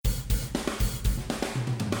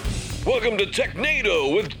Welcome to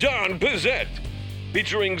Technado with Don Pizzette,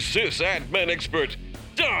 featuring sysadmin expert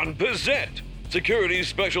Don Pizzette, security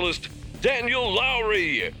specialist Daniel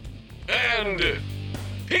Lowry, and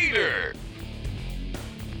Peter.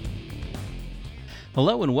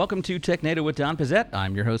 Hello and welcome to Technado with Don Pizzette.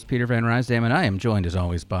 I'm your host, Peter Van Rysdam, and I am joined as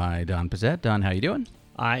always by Don Pizzette. Don, how you doing?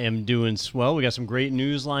 I am doing swell. We got some great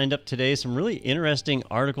news lined up today. Some really interesting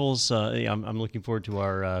articles. I'm looking forward to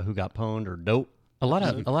our Who Got Pwned or Dope. A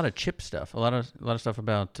lot of chip stuff. A lot of stuff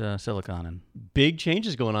about silicon and big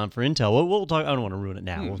changes going on for Intel. We'll talk. I don't want to ruin it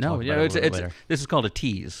now. We'll talk about it a little later. This is called a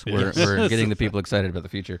tease. We're getting the people excited about the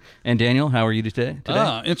future. And Daniel, how are you today?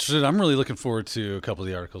 Interested. I'm really looking forward to a couple of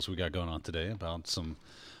the articles we got going on today about some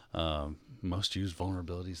most used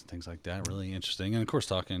vulnerabilities and things like that. Really interesting. And of course,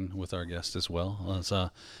 talking with our guest as well.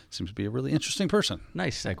 Seems to be a really interesting person.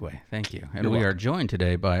 Nice segue. Thank you. And we are joined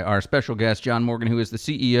today by our special guest, John Morgan, who is the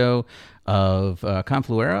CEO of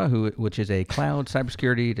Confluera, which is a cloud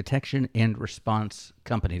cybersecurity detection and response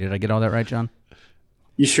company. Did I get all that right, John?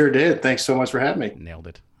 You sure did. Thanks so much for having me. Nailed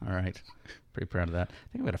it. All right. Pretty proud of that. I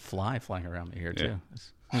think we had a fly flying around me here, too.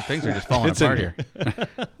 Things are just falling apart here.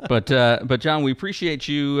 But John, we appreciate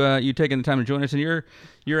you taking the time to join us. And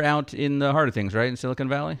you're out in the heart of things, right, in Silicon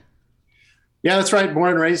Valley? Yeah, that's right.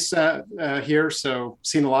 Born and raised here, so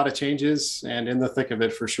seen a lot of changes and in the thick of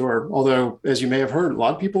it for sure. Although, as you may have heard, a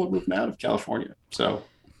lot of people are moving out of California. So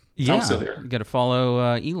I'm still here. You got to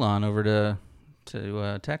follow Elon over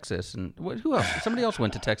to Texas. And who else? Somebody else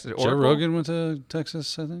went to Texas. Joe Rogan went to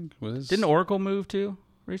Texas, I think. Didn't Oracle move too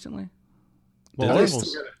recently? Well,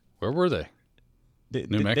 where were they?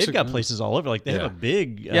 New Mexico? They've got places all over. Like they have a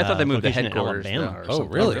big. I thought they moved to headquarters in Alabama. Oh,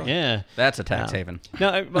 really? Yeah, that's a tax haven. No,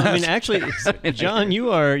 I mean actually, John,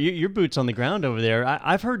 your boots on the ground over there.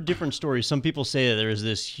 I've heard different stories. Some people say that there is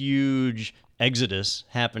this huge exodus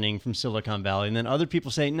happening from Silicon Valley, and then other people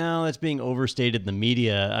say no, that's being overstated in the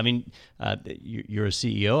media. I mean, you're a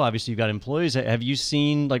CEO. Obviously, you've got employees. Have you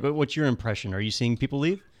seen what's your impression? Are you seeing people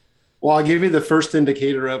leave? Well, I'll give you the first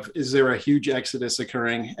indicator of, is there a huge exodus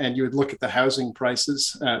occurring? And you would look at the housing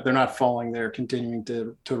prices. They're not falling. They're continuing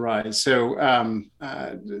to rise. So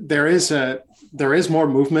there is more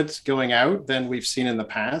movement going out than we've seen in the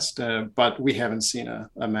past, but we haven't seen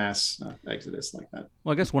a mass exodus like that.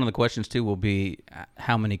 Well, I guess one of the questions, too, will be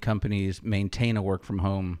how many companies maintain a work from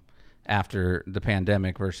home after the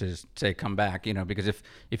pandemic versus, say, come back, because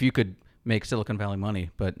if you could make Silicon Valley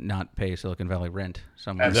money, but not pay Silicon Valley rent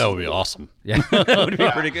somewhere. That would be awesome. Yeah, that would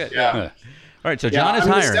be pretty good. Yeah. All right, so John is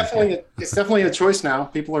hiring. It's definitely a choice now.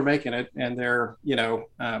 People are making it, and they're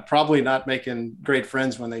probably not making great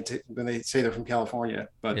friends when they say they're from California.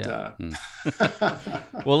 But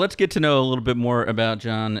well, let's get to know a little bit more about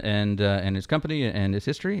John and his company and his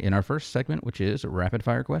history in our first segment, which is rapid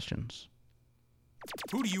fire questions.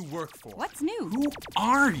 Who do you work for? What's new? Who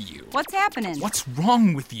are you? What's happening? What's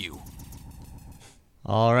wrong with you?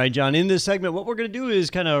 All right, John, in this segment, what we're going to do is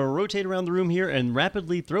kind of rotate around the room here and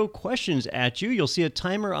rapidly throw questions at you. You'll see a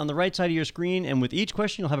timer on the right side of your screen, and with each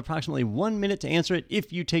question, you'll have approximately 1 minute to answer it.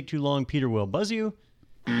 If you take too long, Peter will buzz you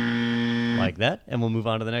like that, and we'll move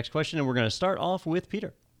on to the next question, and we're going to start off with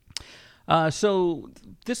Peter. So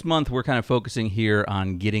this month, we're kind of focusing here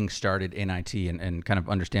on getting started in IT and kind of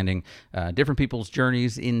understanding different people's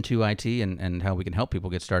journeys into IT and how we can help people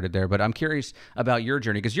get started there. But I'm curious about your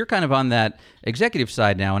journey because you're kind of on that executive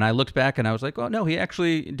side now. And I looked back and I was like, oh, no, he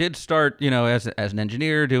actually did start, as an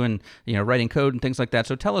engineer doing, writing code and things like that.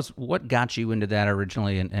 So tell us what got you into that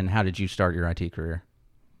originally and how did you start your IT career?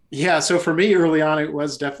 Yeah, so for me early on, it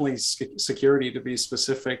was definitely security, to be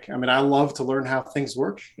specific. I mean, I love to learn how things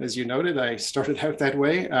work. As you noted, I started out that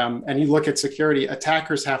way. And you look at security,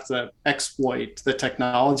 attackers have to exploit the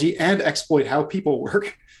technology and exploit how people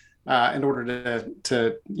work in order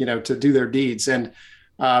to do their deeds. And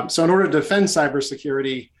so in order to defend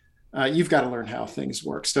cybersecurity, you've got to learn how things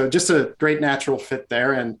work. So just a great natural fit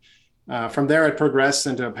there. And from there, it progressed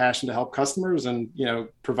into a passion to help customers and,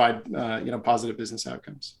 provide, positive business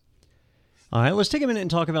outcomes. All right, let's take a minute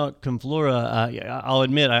and talk about Confluera. I'll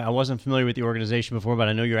admit I wasn't familiar with the organization before, but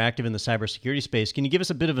I know you're active in the cybersecurity space. Can you give us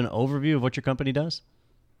a bit of an overview of what your company does?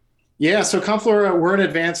 Yeah, so Confluera, we're an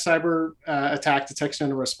advanced cyber attack detection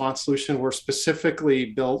and response solution. We're specifically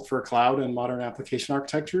built for cloud and modern application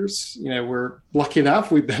architectures. We're lucky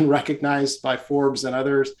enough, we've been recognized by Forbes and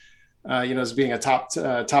others, as being a top 20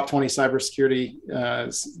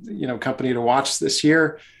 cybersecurity, company to watch this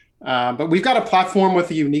year. But we've got a platform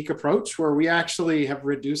with a unique approach where we actually have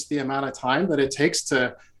reduced the amount of time that it takes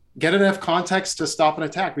to get enough context to stop an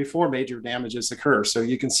attack before major damages occur. So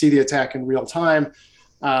you can see the attack in real time.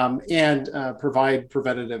 and provide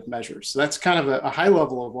preventative measures. So that's kind of a high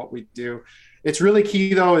level of what we do. It's really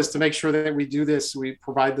key, though, is to make sure that we do this. We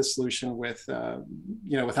provide the solution with,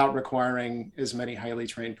 without requiring as many highly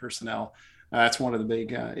trained personnel. That's one of the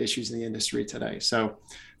big issues in the industry today. So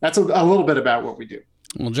that's a little bit about what we do.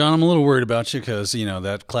 Well, John, I'm a little worried about you because,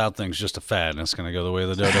 that cloud thing's just a fad and it's going to go the way of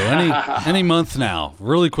the dodo any month now,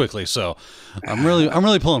 really quickly. So I'm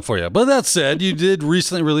really pulling for you. But that said, you did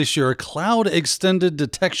recently release your cloud extended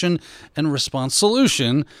detection and response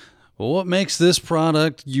solution. Well, what makes this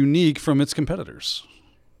product unique from its competitors?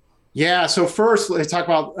 Yeah. So first, let's talk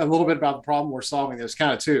about a little bit about the problem we're solving. There's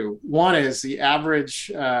kind of two. One is the average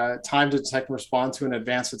time to detect and respond to an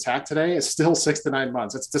advanced attack today is still 6 to 9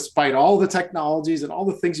 months. It's despite all the technologies and all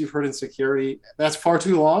the things you've heard in security. That's far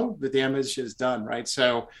too long. The damage is done, right?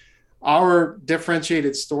 So our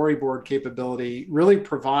differentiated storyboard capability really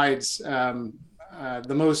provides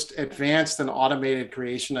the most advanced and automated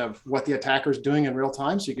creation of what the attacker is doing in real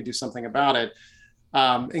time, so you can do something about it,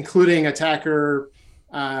 including attacker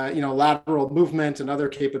lateral movement and other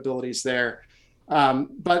capabilities there.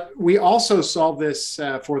 But we also solve this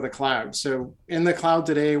for the cloud. So in the cloud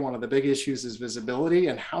today, one of the big issues is visibility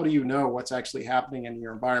and how do you know what's actually happening in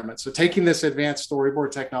your environment? So taking this advanced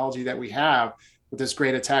storyboard technology that we have with this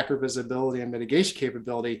great attacker visibility and mitigation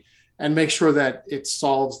capability and make sure that it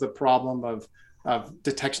solves the problem of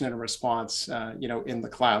detection and response, in the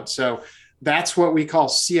cloud. So that's what we call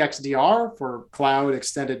CXDR, for Cloud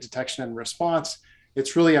Extended Detection and Response.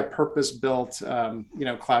 It's really a purpose-built,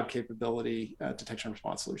 cloud capability detection and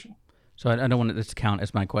response solution. So I don't want this to count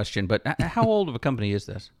as my question, but how old of a company is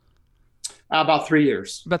this? About 3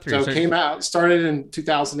 years. About 3 years. So started in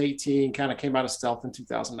 2018, kind of came out of stealth in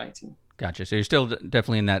 2019. Gotcha. So you're still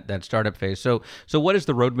definitely in that startup phase. So what is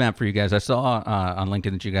the roadmap for you guys? I saw on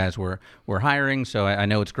LinkedIn that you guys were hiring, so I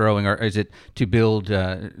know it's growing. Or is it to build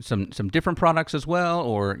some different products as well,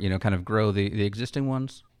 or kind of grow the existing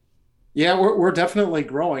ones? Yeah, we're definitely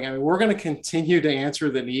growing. I mean, we're going to continue to answer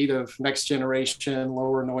the need of next generation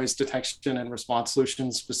lower noise detection and response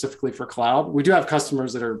solutions specifically for cloud. We do have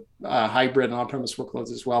customers that are hybrid and on-premise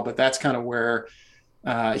workloads as well, but that's kind of where,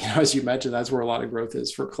 as you mentioned, that's where a lot of growth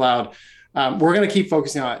is for cloud. We're going to keep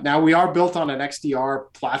focusing on it. Now, we are built on an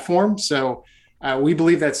XDR platform, so we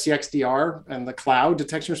believe that CXDR and the cloud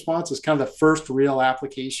detection response is kind of the first real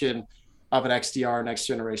application of an XDR next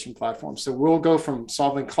generation platform. So we'll go from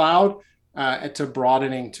solving cloud to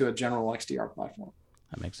broadening to a general XDR platform.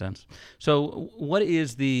 That makes sense. So what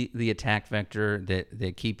is the attack vector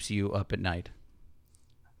that keeps you up at night?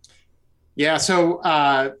 Yeah, so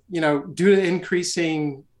due to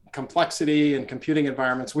increasing complexity and computing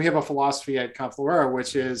environments, we have a philosophy at Confluera,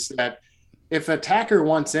 which is that if an attacker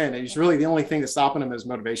wants in, it's really the only thing that's stopping them is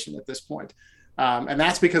motivation at this point. And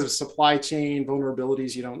that's because of supply chain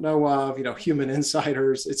vulnerabilities you don't know of, human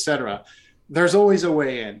insiders, et cetera. There's always a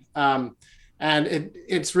way in. And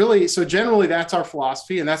it's really, so generally that's our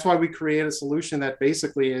philosophy. And that's why we create a solution that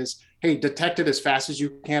basically is, hey, detect it as fast as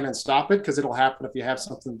you can and stop it, because it'll happen if you have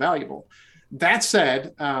something valuable. That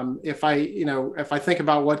said, if I think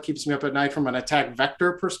about what keeps me up at night from an attack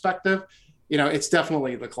vector perspective, it's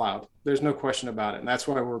definitely the cloud. There's no question about it. And that's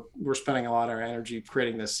why we're spending a lot of our energy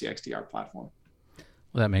creating this CXDR platform.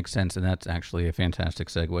 Well, that makes sense, and that's actually a fantastic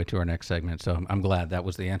segue to our next segment. So I'm glad that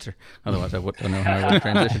was the answer. Otherwise, I wouldn't know how I would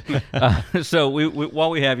transition. So while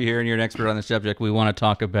we have you here and you're an expert on the subject, we want to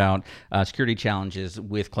talk about security challenges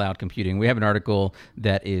with cloud computing. We have an article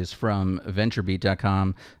that is from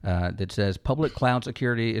VentureBeat.com that says public cloud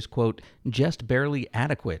security is, quote, just barely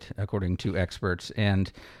adequate, according to experts.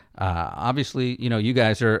 And obviously, you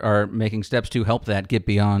guys are making steps to help that get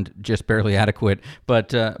beyond just barely adequate.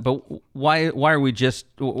 But why are we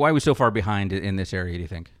so far behind in this area, do you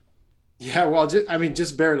think? Yeah, well,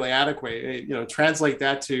 just barely adequate. Translate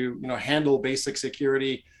that to handle basic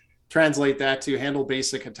security. Translate that to handle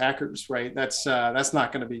basic attackers. Right? That's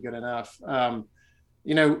not going to be good enough.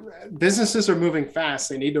 Businesses are moving fast.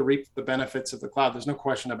 They need to reap the benefits of the cloud. There's no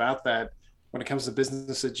question about that. When it comes to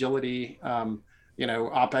business agility.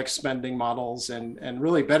 OpEx spending models and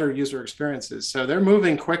really better user experiences. So they're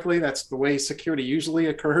moving quickly. That's the way security usually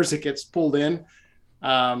occurs. It gets pulled in.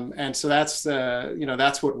 And so that's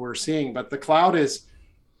what we're seeing. But the cloud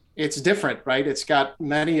it's different, right? It's got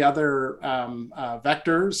many other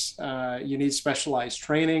vectors. You need specialized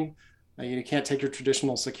training. You can't take your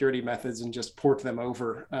traditional security methods and just port them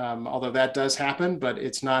over. Although that does happen, but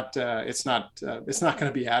it's not going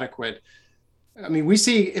to be adequate. I mean, we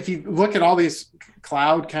see, if you look at all these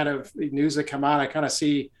cloud kind of news that come out, I kind of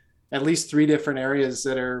see at least 3 different areas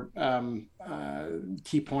that are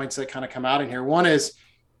key points that kind of come out in here. One is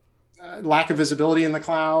lack of visibility in the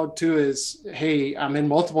cloud. 2 is, hey, I'm in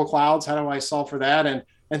multiple clouds. How do I solve for that? And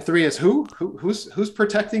 3 is who's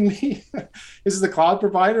protecting me? Is it the cloud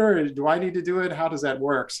provider, or do I need to do it? How does that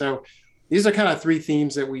work? So these are kind of 3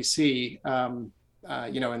 themes that we see, in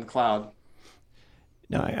the cloud.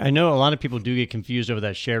 Now, I know a lot of people do get confused over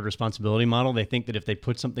that shared responsibility model. They think that if they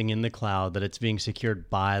put something in the cloud, that it's being secured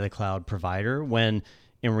by the cloud provider, when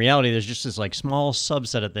in reality, there's just this like small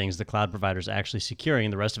subset of things the cloud provider is actually securing,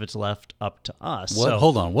 and the rest of it's left up to us. What? So,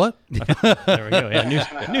 Hold on. What? there we go.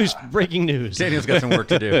 Yeah, breaking news. Daniel's got some work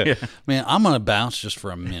to do. Yeah. Man, I'm going to bounce just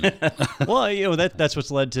for a minute. Well, that's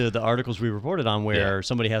what's led to the articles we reported on, where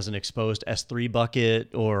somebody has an exposed S3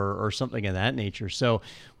 bucket or something of that nature. So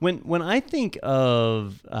when I think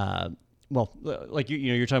of like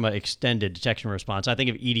you're talking about extended detection and response, I think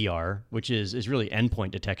of EDR, which is really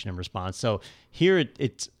endpoint detection and response. So here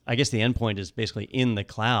it's I guess the endpoint is basically in the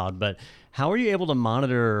cloud, but how are you able to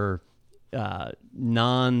monitor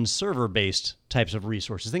non-server based types of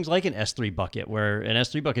resources, things like an S3 bucket, where an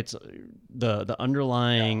S3 bucket's the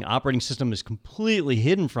underlying operating system is completely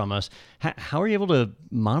hidden from us? How are you able to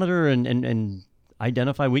monitor and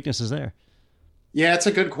identify weaknesses there? Yeah, it's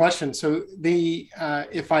a good question. So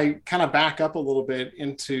if I kind of back up a little bit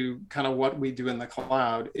into kind of what we do in the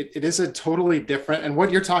cloud, it is a totally different, and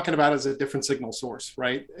what you're talking about is a different signal source,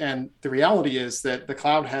 right? And the reality is that the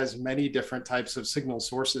cloud has many different types of signal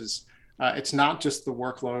sources. It's not just the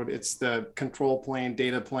workload, it's the control plane,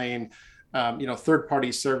 data plane,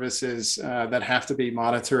 third-party services that have to be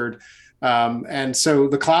monitored. And so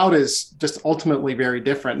the cloud is just ultimately very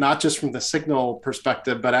different, not just from the signal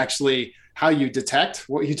perspective, but actually how you detect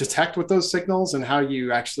what you detect with those signals and how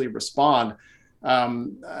you actually respond.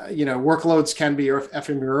 Workloads can be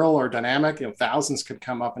ephemeral or dynamic. Thousands could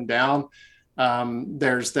come up and down.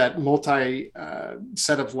 There's that multi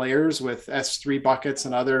set of layers with S3 buckets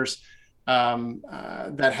and others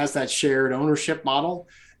that has that shared ownership model.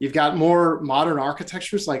 You've got more modern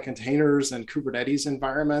architectures like containers and Kubernetes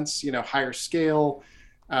environments, higher scale,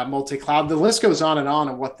 multi-cloud. The list goes on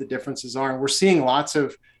and what the differences are. And we're seeing lots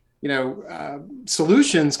of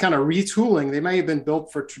solutions kind of retooling. They may have been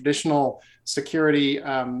built for traditional security,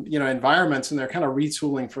 environments, and they're kind of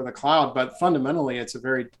retooling for the cloud. But fundamentally, it's a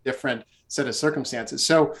very different set of circumstances.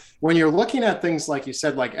 So when you're looking at things like you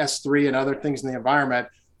said, like S3 and other things in the environment,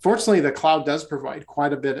 fortunately, the cloud does provide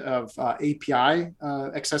quite a bit of API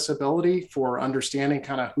accessibility for understanding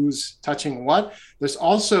kind of who's touching what. There's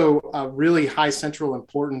also a really high central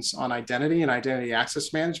importance on identity and identity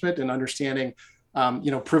access management and understanding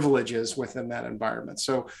privileges within that environment.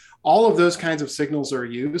 So all of those kinds of signals are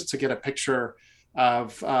used to get a picture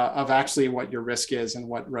of actually what your risk is and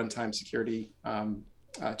what runtime security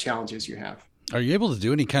challenges you have. Are you able to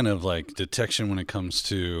do any kind of like detection when it comes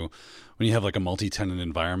to when you have like a multi-tenant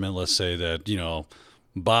environment? Let's say that,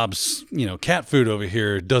 Bob's, cat food over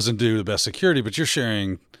here doesn't do the best security, but you're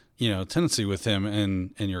sharing, tenancy with him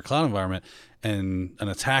in your cloud environment, and an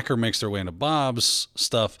attacker makes their way into Bob's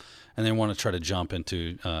stuff and they want to try to jump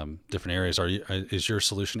into different areas. Is your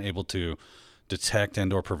solution able to detect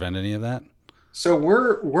and or prevent any of that? So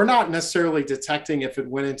we're not necessarily detecting if it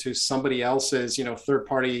went into somebody else's, third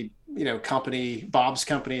party, company, Bob's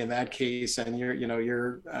company in that case, and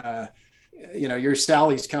your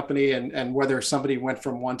Sally's company, and whether somebody went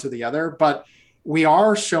from one to the other. But we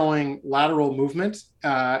are showing lateral movement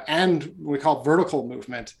and we call vertical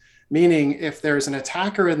movement, meaning if there's an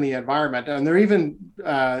attacker in the environment, and they're even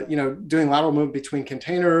doing lateral movement between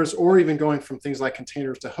containers, or even going from things like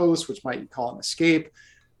containers to hosts, which might call an escape.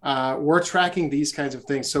 We're tracking these kinds of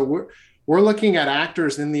things. So we're looking at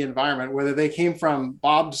actors in the environment, whether they came from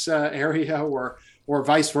Bob's area or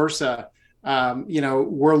vice versa.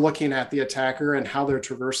 We're looking at the attacker and how they're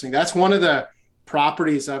traversing. That's one of the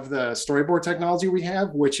properties of the storyboard technology we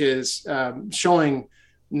have, which is showing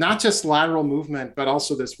not just lateral movement, but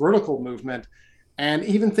also this vertical movement, and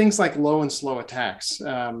even things like low and slow attacks.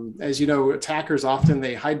 As you know, attackers often,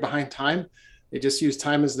 they hide behind time. They just use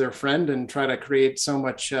time as their friend and try to create so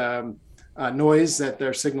much noise that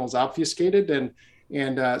their signal's obfuscated.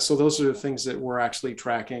 And so those are the things that we're actually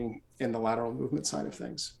tracking in the lateral movement side of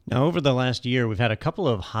things. Now, over the last year, we've had a couple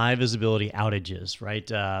of high visibility outages, right?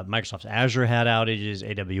 Microsoft Azure had outages,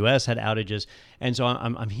 AWS had outages. And so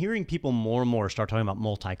I'm hearing people more and more start talking about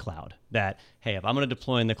multi-cloud, that, hey, if I'm going to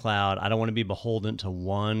deploy in the cloud, I don't want to be beholden to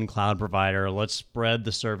one cloud provider. Let's spread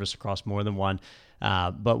the service across more than one.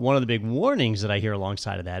 But one of the big warnings that I hear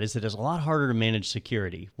alongside of that is that it's a lot harder to manage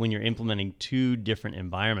security when you're implementing two different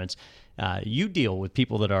environments. You deal with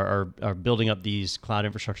people that are building up these cloud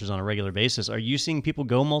infrastructures on a regular basis. Are you seeing people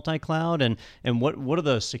go multi-cloud, and what are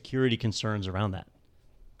the security concerns around that?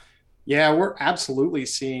 Yeah, we're absolutely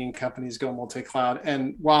seeing companies go multi-cloud.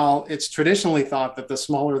 And while it's traditionally thought that the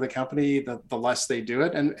smaller the company, the less they do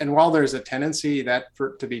it. And while there's a tendency that for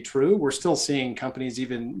it to be true, we're still seeing companies,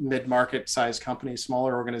 even mid-market size companies,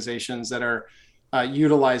 smaller organizations that are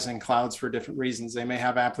utilizing clouds for different reasons. They may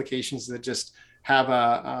have applications that just have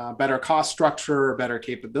a better cost structure or better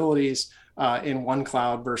capabilities in one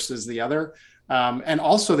cloud versus the other. And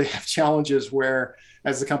also they have challenges where,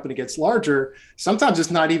 as the company gets larger, sometimes it's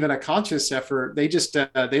not even a conscious effort. They just,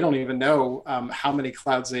 they don't even know how many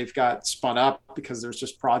clouds they've got spun up, because there's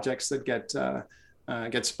just projects that get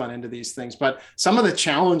spun into these things. But some of the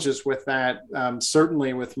challenges with that,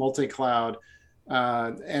 certainly with multi-cloud,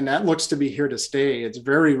 and that looks to be here to stay. It's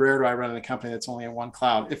very rare to I run in a company that's only in one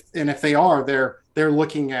cloud. If they are, they're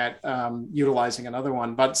looking at utilizing another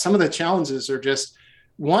one. But some of the challenges are just,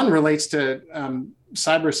 one relates to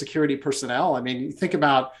cybersecurity personnel. I mean, you think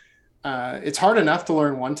about, it's hard enough to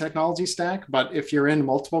learn one technology stack, but if you're in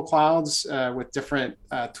multiple clouds with different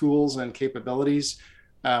tools and capabilities,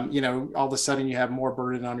 all of a sudden you have more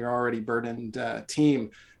burden on your already burdened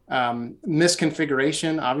team.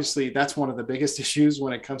 Misconfiguration, obviously, that's one of the biggest issues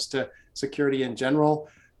when it comes to security in general.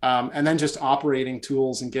 And then just operating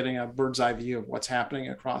tools and getting a bird's eye view of what's happening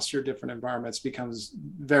across your different environments becomes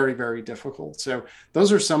very, very difficult. So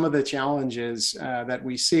those are some of the challenges that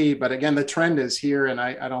we see. But again, the trend is here, and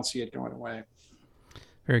I don't see it going away.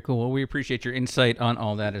 Very cool. Well, we appreciate your insight on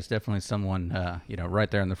all that. It's definitely someone, right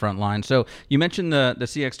there in the front line. So you mentioned the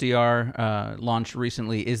CXDR launch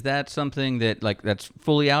recently. Is that something that's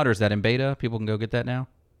fully out, or is that in beta? People can go get that now?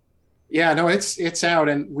 Yeah, no, it's out,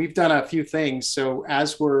 and we've done a few things. So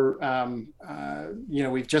as we're,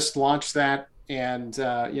 we've just launched that, and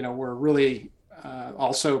we're really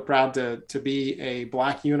also proud to be a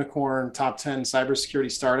Black Unicorn Top 10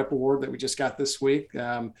 Cybersecurity Startup Award that we just got this week,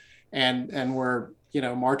 and we're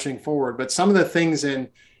marching forward. But some of the things in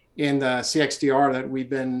the CXDR that we've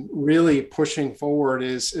been really pushing forward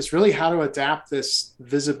is really how to adapt this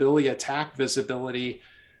attack visibility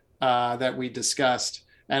that we discussed,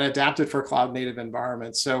 and adapt it for cloud native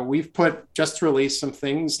environments. So we've just released some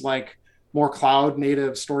things like more cloud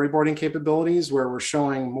native storyboarding capabilities, where we're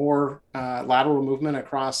showing more lateral movement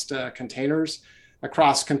across containers,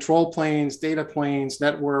 across control planes, data planes,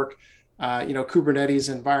 network, Kubernetes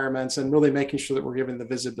environments, and really making sure that we're giving the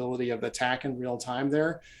visibility of the attack in real time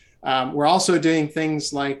there. We're also doing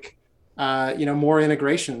things like, more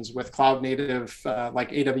integrations with cloud native,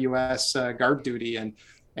 like AWS Guard Duty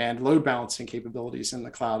and load balancing capabilities in the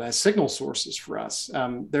cloud as signal sources for us.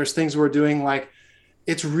 There's things we're doing, like,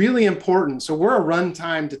 it's really important. So we're a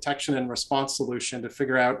runtime detection and response solution to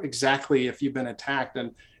figure out exactly if you've been attacked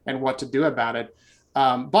and what to do about it.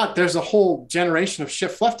 But there's a whole generation of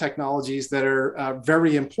shift left technologies that are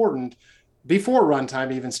very important before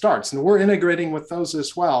runtime even starts. And we're integrating with those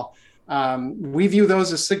as well. We view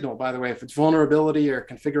those as signal, by the way. If it's vulnerability or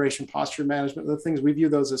configuration posture management, the things, we view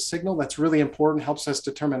those as signal. That's really important, helps us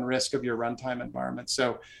determine risk of your runtime environment.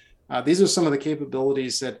 So these are some of the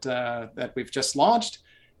capabilities that we've just launched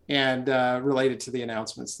and related to the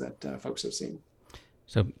announcements that folks have seen.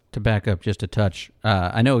 So to back up just a touch,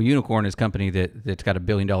 I know Unicorn is a company that's got $1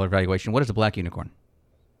 billion valuation. What is a Black Unicorn?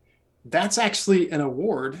 That's actually an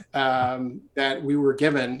award that we were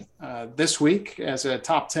given this week as a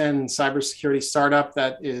top 10 cybersecurity startup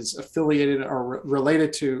that is affiliated or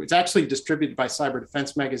related to, it's actually distributed by Cyber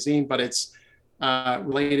Defense Magazine, but it's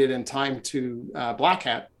related in time to Black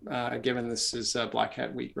Hat, given this is Black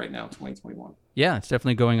Hat Week right now, 2021. Yeah, it's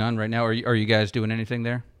definitely going on right now. Are you guys doing anything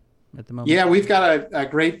there at the moment? Yeah, we've got a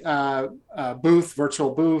great booth, virtual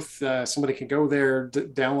booth. Somebody can go there,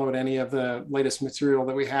 download any of the latest material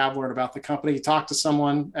that we have, learn about the company, talk to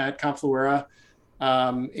someone at Confluera.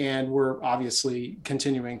 And we're obviously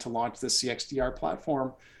continuing to launch the CXDR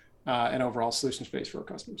platform and overall solution space for our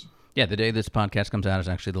customers. Yeah, the day this podcast comes out is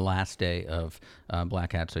actually the last day of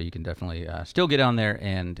Black Hat, so you can definitely still get on there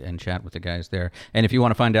and chat with the guys there. And if you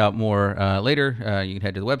want to find out more later, you can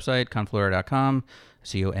head to the website, confluera.com,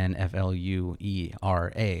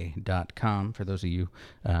 CONFLUERA.com, for those of you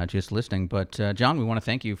just listening. But John, we want to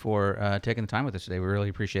thank you for taking the time with us today. We really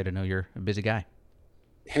appreciate it. I know you're a busy guy.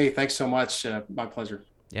 Hey, thanks so much. My pleasure.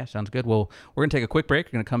 Yeah, sounds good. Well, we're going to take a quick break.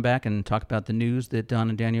 We're going to come back and talk about the news that Don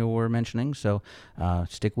and Daniel were mentioning. So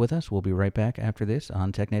stick with us. We'll be right back after this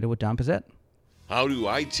on TechNado with Don Pezet. How do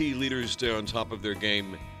IT leaders stay on top of their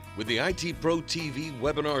game? With the IT Pro TV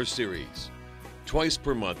webinar series. Twice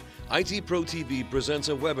per month, IT Pro TV presents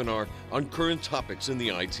a webinar on current topics in the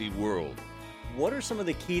IT world. what are some of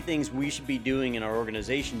the key things we should be doing in our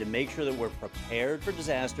organization to make sure that we're prepared for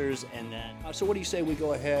disasters and that... So what do you say we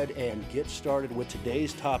go ahead and get started with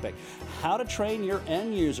today's topic, how to train your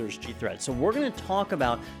end users to threats. So we're going to talk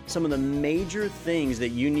about some of the major things that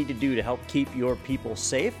you need to do to help keep your people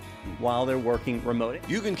safe while they're working remotely.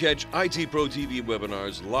 You can catch IT Pro TV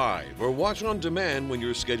webinars live or watch on demand when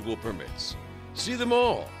your schedule permits. See them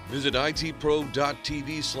all. Visit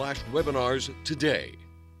itpro.tv/webinars today.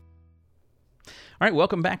 All right,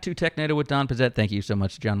 welcome back to TechNado with Don Pizzette. Thank you so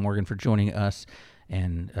much, John Morgan, for joining us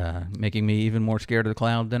and making me even more scared of the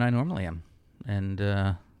cloud than I normally am. And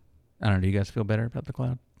I don't know, do you guys feel better about the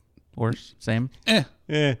cloud? Worse? Same?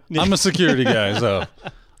 I'm a security guy, so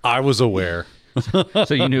I was aware.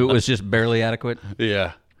 So you knew it was just barely adequate?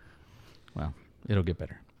 Yeah. Well, it'll get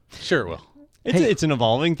better. Sure it will. It's an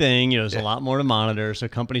evolving thing. There's a lot more to monitor, so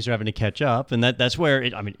companies are having to catch up, and that's where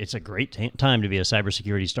it's a great time to be a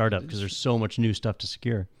cybersecurity startup because there's so much new stuff to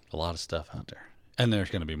secure. A lot of stuff out there, and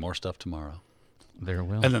there's going to be more stuff tomorrow. There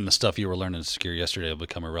will. And then the stuff you were learning to secure yesterday will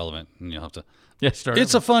become irrelevant, and you'll have to. Start.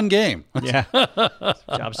 It's a fun game. Yeah.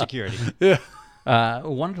 Job security. Yeah.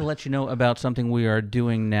 Wanted to let you know about something we are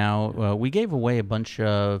doing now. We gave away a bunch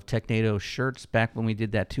of TechNado shirts back when we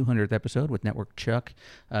did that 200th episode with Network Chuck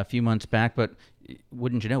a few months back, but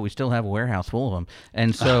wouldn't you know, we still have a warehouse full of them.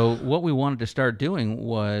 And so what we wanted to start doing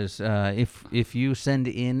was if you send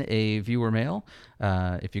in a viewer mail,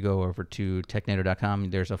 if you go over to technado.com,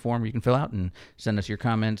 there's a form you can fill out and send us your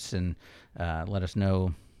comments and let us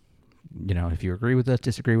know, if you agree with us,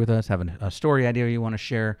 disagree with us, have a story idea you want to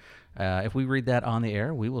share. If we read that on the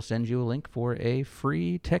air, we will send you a link for a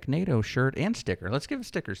free TechNado shirt and sticker. Let's give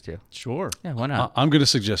stickers too. Sure. Yeah, why not? I'm going to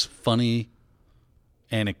suggest funny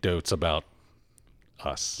anecdotes about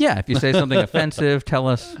us. Yeah, if you say something offensive, tell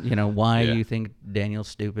us, why you think Daniel's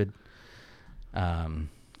stupid.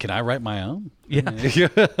 Can I write my own? Yeah.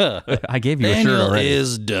 I gave you a shirt Daniel already.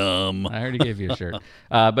 is dumb. I already gave you a shirt.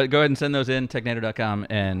 But go ahead and send those in, technado.com,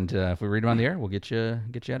 and if we read them on the air, we'll get you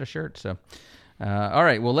out a shirt. So, all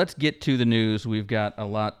right, well, let's get to the news. We've got a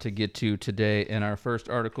lot to get to today, and our first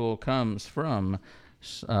article comes from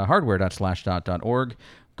hardware.slashdot.org.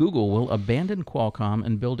 Google will abandon Qualcomm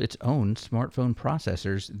and build its own smartphone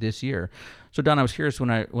processors this year. So, Don, I was curious when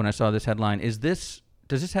I saw this headline. Does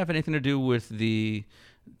this have anything to do with the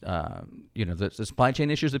the supply chain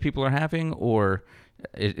issues that people are having, or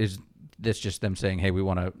is this just them saying, hey, we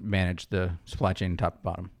want to manage the supply chain top to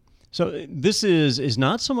bottom? So this is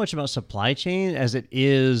not so much about supply chain as it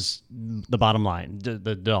is the bottom line,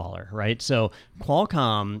 the dollar, right? So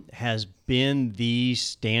Qualcomm has been the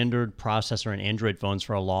standard processor in Android phones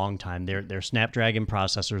for a long time. Their Snapdragon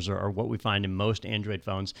processors are what we find in most Android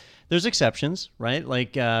phones. There's exceptions, right?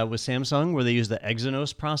 Like with Samsung, where they use the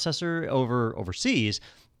Exynos processor overseas.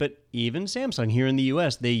 But even Samsung here in the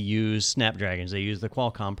US, they use Snapdragons. They use the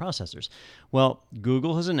Qualcomm processors. Well,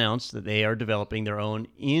 Google has announced that they are developing their own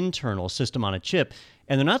internal system on a chip.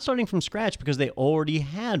 And they're not starting from scratch because they already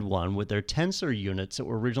had one with their Tensor units that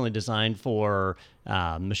were originally designed for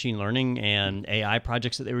machine learning and AI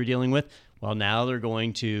projects that they were dealing with. Well, now they're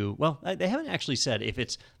going to, they haven't actually said if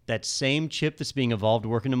it's that same chip that's being evolved to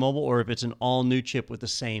work into mobile or if it's an all-new chip with the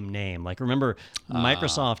same name. Like, remember, the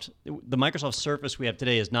Microsoft Surface we have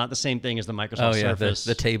today is not the same thing as the Microsoft Surface.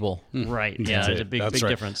 The table. Right, yeah, there's a big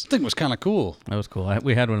difference. I think it was kind of cool. That was cool.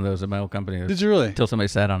 We had one of those at my old company. Did you really? Until somebody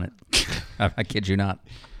sat on it. I kid you not.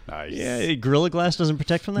 Nice. Yeah, Gorilla Glass doesn't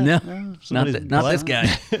protect from that? No, not this guy.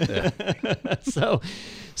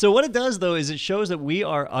 So what it does, though, is it shows that we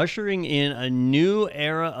are ushering in a new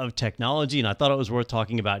era of technology, and I thought it was worth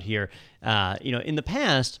talking about here. In the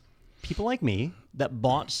past, people like me that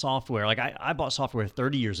bought software, like I bought software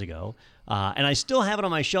 30 years ago, and I still have it on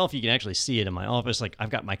my shelf. You can actually see it in my office. Like, I've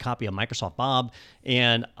got my copy of Microsoft Bob,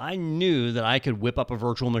 and I knew that I could whip up a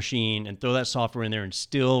virtual machine and throw that software in there and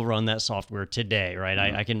still run that software today, right?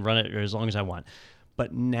 Mm-hmm. I can run it as long as I want.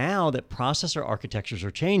 But now that processor architectures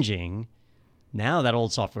are changing, now that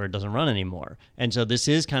old software doesn't run anymore. And so this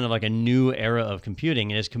is kind of like a new era of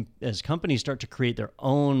computing. And as companies start to create their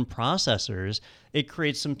own processors, it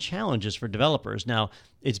creates some challenges for developers. Now,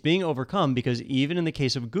 it's being overcome because even in the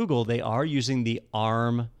case of Google, they are using the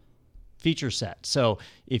ARM feature set. So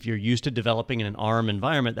if you're used to developing in an ARM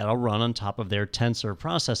environment, that'll run on top of their Tensor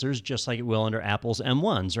processors, just like it will under Apple's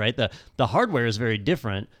M1s, right? The hardware is very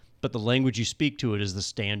different, but the language you speak to it is the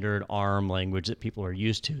standard ARM language that people are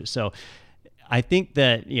used to. So I think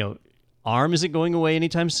that, ARM isn't going away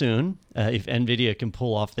anytime soon. If NVIDIA can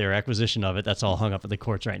pull off their acquisition of it, that's all hung up at the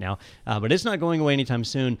courts right now. But it's not going away anytime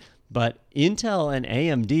soon. But Intel and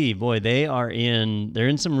AMD, boy, they're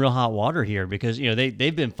in some real hot water here because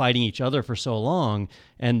they've been fighting each other for so long,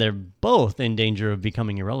 and they're both in danger of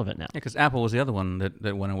becoming irrelevant now. Yeah, because Apple was the other one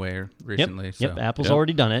that went away recently. Yep, Apple's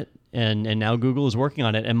already done it, and now Google is working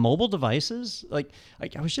on it. And mobile devices, like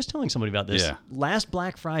I was just telling somebody about this. Yeah. Last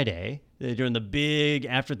Black Friday, during the big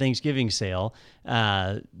after Thanksgiving sale,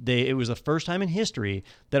 it was the first time in history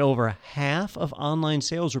that over half of online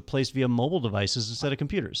sales were placed via mobile devices instead of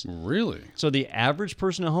computers. Really? So the average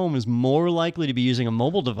person at home is more likely to be using a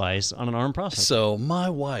mobile device on an ARM processor. So my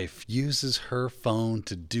wife uses her phone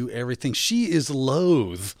to do everything. She is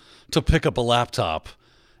loath to pick up a laptop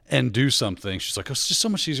and do something. She's like, oh, it's just so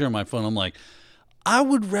much easier on my phone. I'm like, I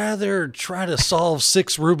would rather try to solve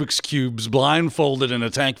 6 Rubik's Cubes blindfolded in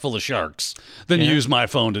a tank full of sharks than use my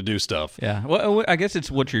phone to do stuff. Yeah, well, I guess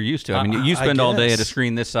it's what you're used to. I mean, you spend all day at a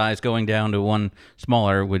screen this size, going down to one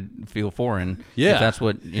smaller would feel foreign. Yeah. If that's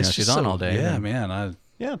what she's on all day. Yeah, then. man.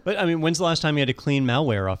 Yeah, but I mean, when's the last time you had to clean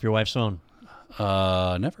malware off your wife's phone?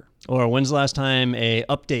 Never. Or when's the last time a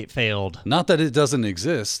update failed? Not that it doesn't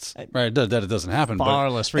exist, right? That it doesn't happen.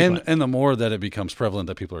 Far less frequent. And the more that it becomes prevalent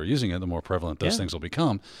that people are using it, the more prevalent those things will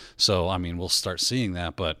become. So, I mean, we'll start seeing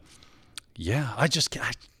that. But, yeah,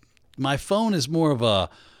 my phone is more of I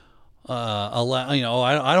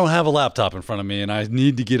don't have a laptop in front of me and I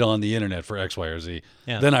need to get on the internet for X, Y, or Z.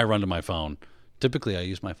 Yeah. Then I run to my phone. Typically, I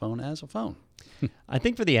use my phone as a phone. I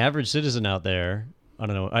think for the average citizen out there, I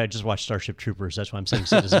don't know. I just watched Starship Troopers. That's why I'm saying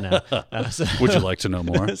citizen now. Would you like to know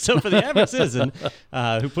more? So for the average citizen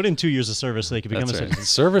who put in 2 years of service so they could become a citizen.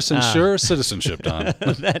 Service ensure citizenship, Don.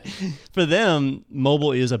 For them,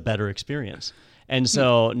 mobile is a better experience. And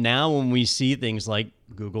so now when we see things like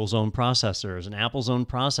Google's own processors and Apple's own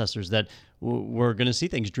processors, that we're going to see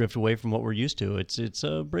things drift away from what we're used to. It's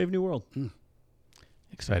a brave new world.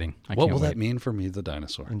 Exciting. What will that mean for me, the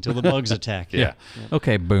dinosaur? Until the bugs attack. Yeah.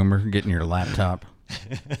 Okay, boomer, getting your laptop.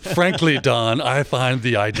 Frankly, Don, I find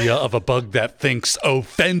the idea of a bug that thinks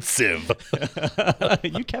offensive.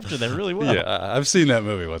 You captured that really well. Yeah, I've seen that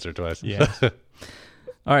movie once or twice. Yeah.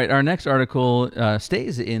 All right, our next article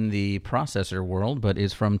stays in the processor world, but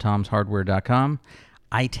is from tomshardware.com.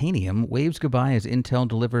 Itanium waves goodbye as Intel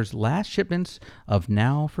delivers last shipments of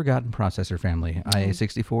now forgotten processor family.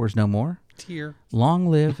 IA64 is no more. Tear. Long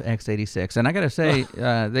live x86. And I got to say,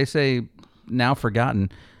 they say now forgotten.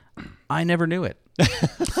 I never knew it.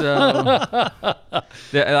 So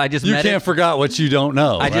I just you can't forget what you don't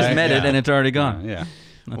know. I just met it and it's already gone. Yeah.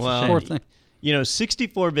 That's well, a Poor shame. thing.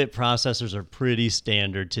 64-bit processors are pretty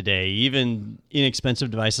standard today. Even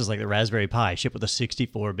inexpensive devices like the Raspberry Pi ship with a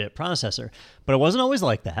 64-bit processor. But it wasn't always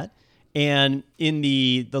like that. And in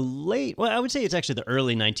the late, well, I would say it's actually the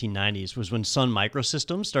early 1990s was when Sun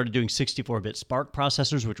Microsystems started doing 64-bit SPARC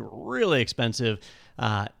processors, which were really expensive.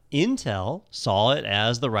 Intel saw it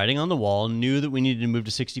as the writing on the wall, knew that we needed to move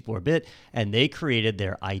to 64-bit, and they created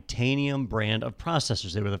their Itanium brand of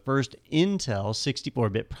processors. They were the first Intel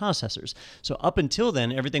 64-bit processors. So up until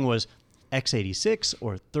then, everything was x86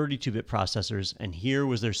 or 32-bit processors, and here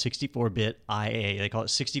was their 64-bit IA. They call it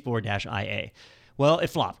 64-IA. Well, it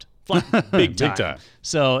flopped. Big time.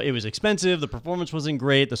 So it was expensive. The performance wasn't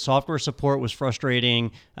great. The software support was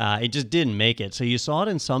frustrating. It just didn't make it. So you saw it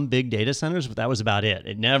in some big data centers, but that was about it.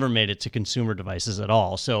 It never made it to consumer devices at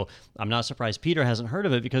all. So I'm not surprised Peter hasn't heard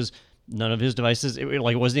of it because none of his devices, it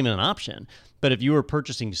wasn't even an option. But if you were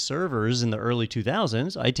purchasing servers in the early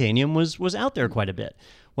 2000s, Itanium was out there quite a bit.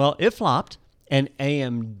 Well, it flopped, and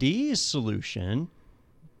AMD's solution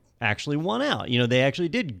actually won out. They actually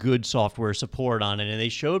did good software support on it, and they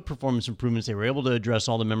showed performance improvements. They were able to address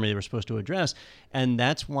all the memory they were supposed to address, and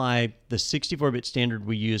that's why the 64-bit standard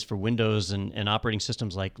we use for Windows and operating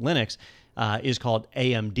systems like Linux is called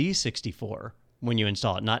AMD 64 when you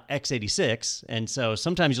install it, not x86. And so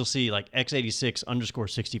sometimes you'll see like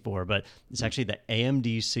x86_64, but it's actually the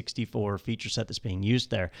AMD 64 feature set that's being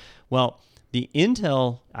used there. Well, the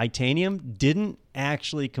Intel Itanium didn't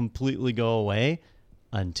actually completely go away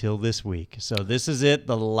until this week. So this is it.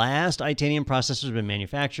 The last Itanium processor has been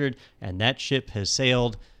manufactured, and that ship has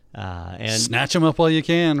sailed. And snatch them up while you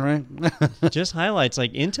can, right? Just highlights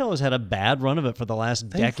like Intel has had a bad run of it for the last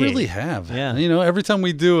decade. They really have. Yeah. Every time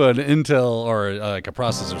we do an Intel or like a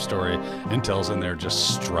processor story, Intel's in there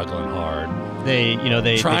just struggling hard.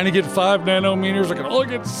 They trying to get 5 nanometers. They can only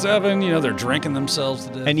get 7. They're drinking themselves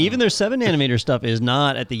to death. And even their 7 nanometer stuff is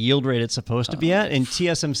not at the yield rate it's supposed to be at. And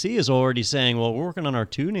TSMC is already saying, well, we're working on our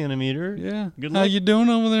 2 nanometer. Yeah. Good How luck. you doing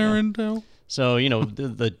over there, Intel? So,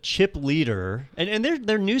 the chip leader, and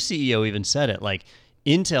their new CEO even said it, like,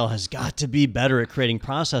 Intel has got to be better at creating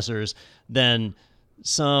processors than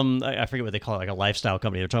some, I forget what they call it, like a lifestyle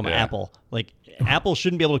company. They're talking about Apple. Like, Apple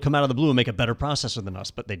shouldn't be able to come out of the blue and make a better processor than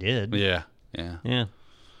us, but they did. Yeah.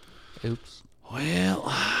 Oops.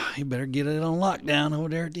 Well, you better get it on lockdown over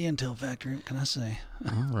there at the Intel factory. What can I say?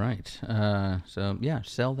 All right. So,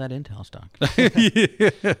 sell that Intel stock. That's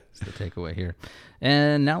the takeaway here.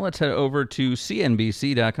 And now let's head over to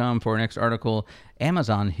CNBC.com for our next article.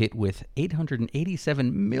 Amazon hit with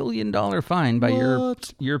 $887 million fine by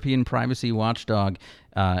European privacy watchdog.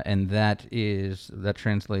 And that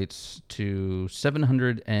translates to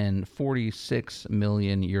 746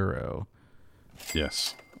 million euro.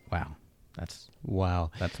 Yes. Wow. That's a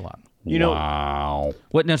lot. Wow.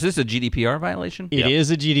 What now? Is this a GDPR violation? It is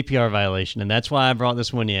a GDPR violation, and that's why I brought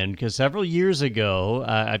this one in, because several years ago,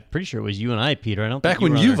 I'm pretty sure it was you and I, Peter. I don't Back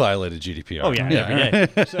think when you violated GDPR. Oh, yeah, every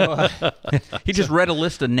day. So, He just read a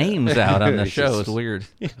list of names out on the show. It's weird.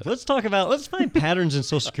 let's find patterns in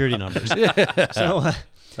Social Security numbers.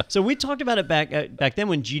 So we talked about it back then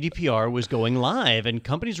when GDPR was going live, and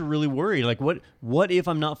companies were really worried. Like, what if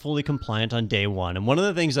I'm not fully compliant on day one? And one of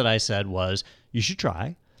the things that I said was, you should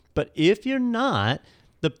try. But if you're not,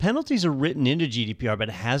 the penalties are written into GDPR, but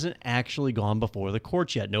it hasn't actually gone before the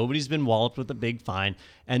courts yet. Nobody's been walloped with a big fine,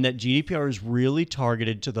 and that GDPR is really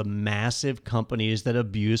targeted to the massive companies that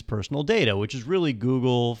abuse personal data, which is really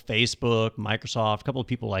Google, Facebook, Microsoft, a couple of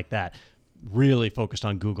people like that. Really focused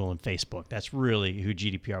on Google and Facebook. That's really who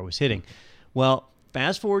GDPR was hitting. Well,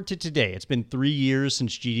 fast forward to today. It's been 3 years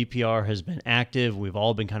since GDPR has been active. We've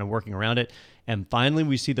all been kind of working around it. And finally,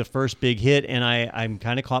 we see the first big hit, and I'm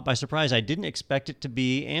kind of caught by surprise. I didn't expect it to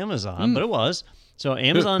be Amazon, but it was. So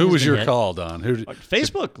Amazon. Who was your call, Don?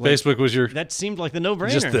 Facebook. Facebook was your. That seemed like the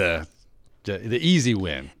no-brainer. Just the easy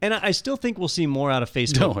win. And I still think we'll see more out of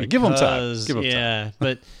Facebook. No, give them time. Give them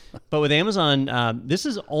time. But with Amazon, this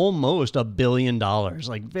is almost $1 billion.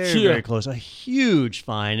 Like very close. A huge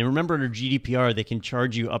fine. And remember, under GDPR, they can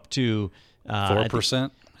charge you up to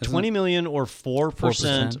 4%. 20 million or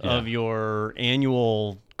 4% of your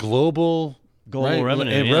annual global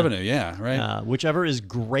revenue. Revenue, right. Whichever is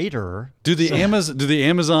greater. Do the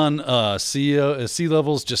Amazon C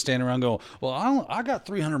levels just stand around and go, well, I got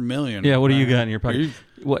 300 million. Yeah, what do you got in your pocket?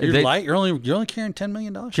 You're light. You're only carrying $10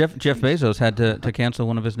 million. Jeff Bezos had to cancel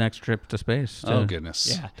one of his next trips to space. Oh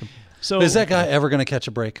goodness. Yeah. So is that guy ever going to catch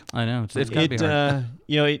a break? I know it's got to be hard.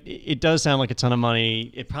 It does sound like a ton of money.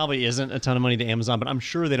 It probably isn't a ton of money to Amazon, but I'm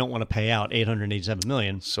sure they don't want to pay out $887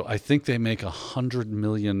 million. So I think they make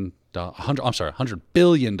 $100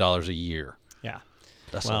 billion a year. Yeah.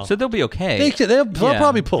 So they'll be okay. They'll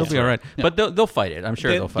probably pull. They'll be all right. Yeah. But they'll fight it. I'm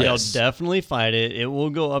sure they'll fight it. They'll definitely fight it. It will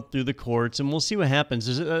go up through the courts, and we'll see what happens.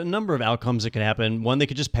 There's a number of outcomes that could happen. One, they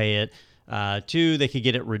could just pay it. Two, they could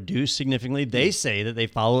get it reduced significantly. They say that they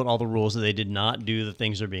followed all the rules, that they did not do the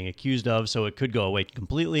things they're being accused of, so it could go away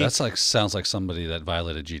completely. Sounds like somebody that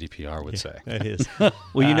violated GDPR would say. That is.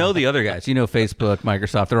 Well, the other guys. Facebook,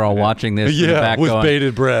 Microsoft, they're all watching this in the back with going,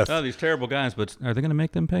 bated breath. Oh, these terrible guys, but are they going to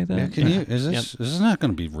make them pay that? Yeah, is this is not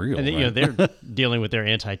going to be real. And right? they're dealing with their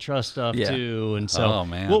antitrust stuff too, and so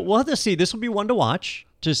we'll have to see. This will be one to watch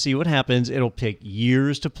to see what happens. It'll take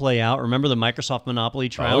years to play out. Remember the Microsoft monopoly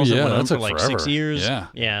trials that went on for like forever. 6 years?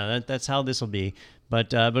 Yeah, that's how this will be.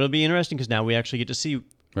 But it'll be interesting because now we actually get to see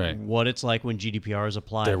what it's like when GDPR is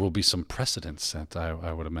applied. There will be some precedents set,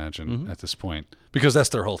 I would imagine, at this point. Because that's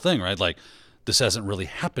their whole thing, right? Like, this hasn't really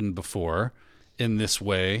happened before in this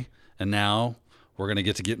way, and now we're going to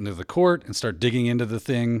get into the court and start digging into the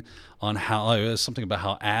thing on how something about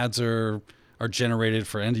how ads are generated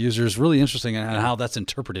for end users. Really interesting, and how that's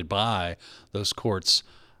interpreted by those courts.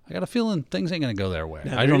 I got a feeling things ain't going to go their way.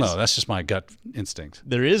 I don't know. That's just my gut instinct.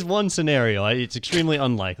 There is one scenario. It's extremely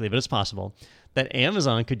unlikely, but it's possible that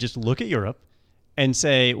Amazon could just look at Europe and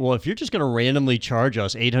say, well, if you're just going to randomly charge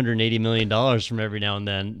us $880 million from every now and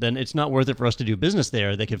then it's not worth it for us to do business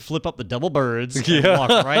there. They could flip up the double birds and walk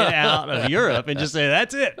right out of Europe and just say,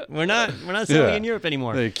 that's it. We're not selling in Europe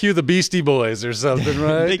anymore. They cue the Beastie Boys or something,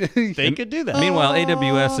 right? they could do that. Meanwhile,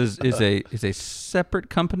 AWS is a separate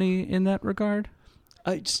company in that regard.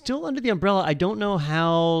 Still under the umbrella. I don't know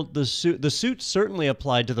how the suit certainly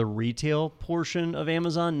applied to the retail portion of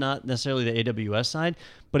Amazon, not necessarily the AWS side,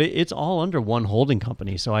 but it's all under one holding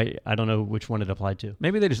company. So I don't know which one it applied to.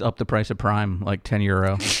 Maybe they just up the price of Prime like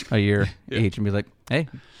 €10 a year each and be like, hey,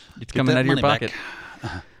 it's coming out of your pocket.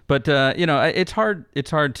 But it's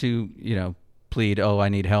hard to plead, I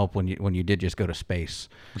need help when you did just go to space.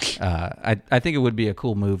 I think it would be a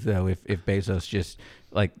cool move though if Bezos just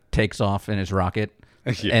like takes off in his rocket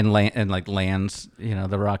Yeah. and like lands,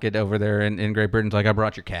 the rocket over there in Great Britain. It's like, I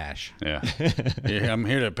brought your cash. Yeah. Yeah, I'm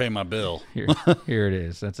here to pay my bill. Here it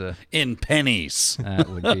is. In pennies. That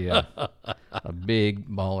would be a big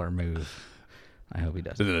baller move. I hope he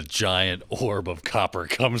does. And then a giant orb of copper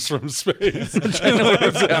comes from space.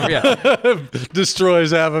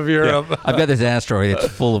 Destroys half of Europe. I've got this asteroid that's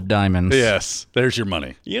full of diamonds. Yes. There's your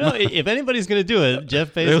money. If anybody's going to do it,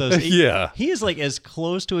 Jeff Bezos. He is like as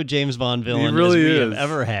close to a James Bond villain really as we is. have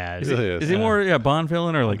ever had. He really is. Is he more Bond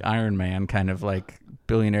villain or like Iron Man kind of like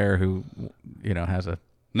billionaire who, has a...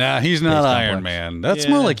 Nah, he's not Space Iron complex. Man. That's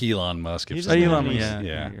Yeah. more like Elon Musk. He's If just something. Elon Musk. Yeah.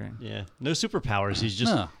 Yeah. You're right. Yeah, no superpowers. He's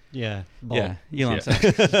just No. bald. Yeah,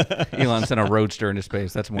 Elon sent a roadster into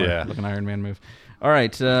space. That's more Yeah. like an Iron Man move. All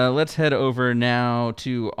right, let's head over now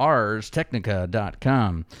to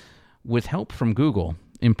ArsTechnica.com. With help from Google,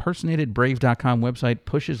 impersonated Brave.com website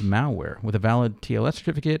pushes malware with a valid TLS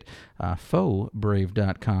certificate. Faux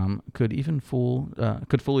Brave.com could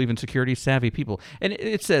fool even security savvy people. And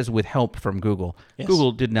it says with help from Google. Yes.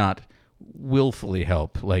 Google did not willfully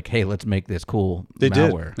help. Like, hey, let's make this cool They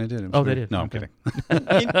malware. did. They did. It was Oh, they weird. did. No, Okay. I'm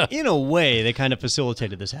kidding. In a way, they kind of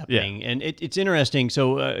facilitated this happening. And it's interesting.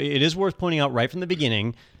 So it is worth pointing out right from the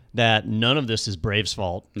beginning that none of this is Brave's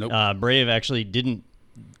fault. Nope. Brave actually didn't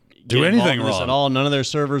Do get involved anything in this wrong. at all. None of their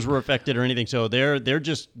servers were affected or anything. So they're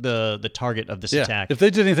just the target of this Yeah. attack. If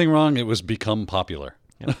they did anything wrong, it was become popular.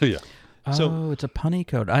 Yeah. So- It's a punny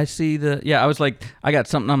code. I see I was like, I got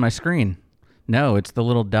something on my screen. No, it's the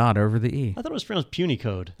little dot over the E. I thought it was pronounced puny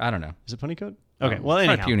code. I don't know. Is it puny code? Okay. Well, Probably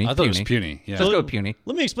anyhow. puny. I thought it was puny. Yeah. Let's go puny.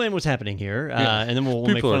 Let me explain what's happening here, and then we'll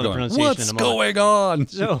make People fun are of the going, pronunciation what's in a moment. going on?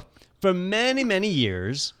 So, for many, many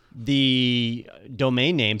years, the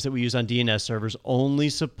domain names that we use on DNS servers only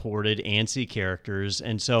supported ANSI characters,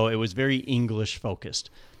 and so it was very English focused.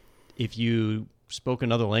 If you spoke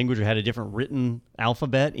another language or had a different written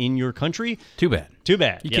alphabet in your country, Too bad. too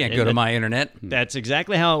bad. You can't go to my internet. That's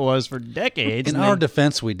exactly how it was for decades. In and our then-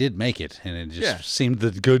 defense, we did make it, and it just Yeah. seemed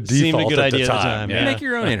the good Seemed a default good at idea the at the time. time, Yeah. yeah. Make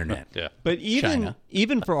your own internet. Yeah. But China.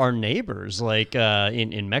 even for our neighbors, like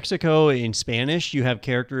in Mexico, in Spanish, you have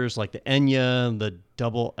characters like the Enya, the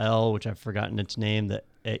double L, which I've forgotten its name, the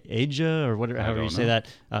Aja or whatever, however you don't say that.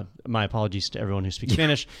 My apologies to everyone who speaks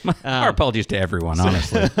Spanish. Our apologies to everyone,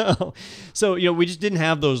 honestly. So, we just didn't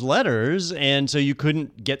have those letters, and so you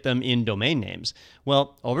couldn't get them in domain names.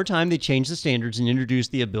 Well, over time, they changed the standards and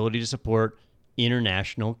introduced the ability to support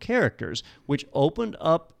international characters, which opened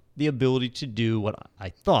up the ability to do what I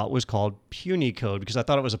thought was called puny code, because I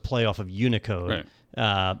thought it was a play off of Unicode.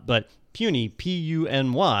 But puny,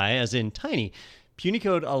 P-U-N-Y, as in tiny.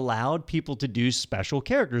 Punycode allowed people to do special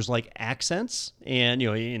characters like accents. And,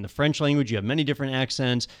 in the French language, you have many different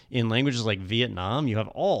accents. In languages like Vietnam, you have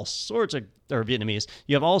all sorts of, or Vietnamese,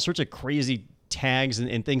 you have all sorts of crazy tags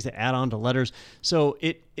and things that add on to letters. So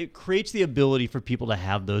it creates the ability for people to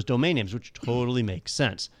have those domain names, which totally makes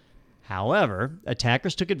sense. However,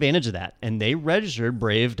 attackers took advantage of that, and they registered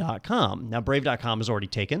Brave.com. Now, Brave.com is already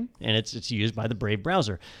taken, and it's used by the Brave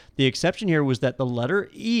browser. The exception here was that the letter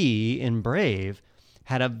E in Brave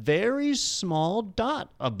had a very small dot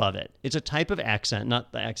above it. It's a type of accent,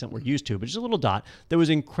 not the accent we're used to, but just a little dot that was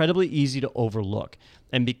incredibly easy to overlook.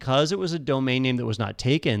 And because it was a domain name that was not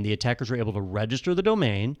taken, the attackers were able to register the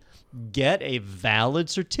domain, get a valid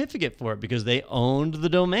certificate for it because they owned the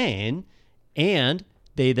domain, and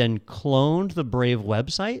they then cloned the Brave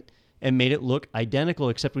website and made it look identical,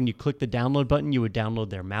 except when you click the download button, you would download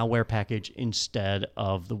their malware package instead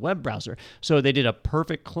of the web browser. So they did a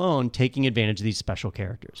perfect clone, taking advantage of these special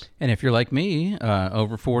characters. And if you're like me,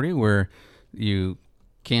 over 40, where you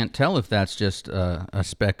can't tell if that's just a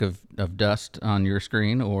speck of dust on your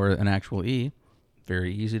screen or an actual E,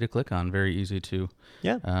 very easy to click on, very easy to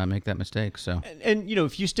make that mistake. So, And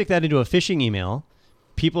if you stick that into a phishing email,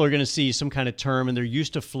 people are going to see some kind of term, and they're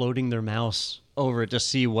used to floating their mouse over it to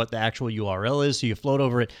see what the actual URL is. So you float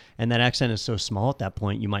over it, and that accent is so small at that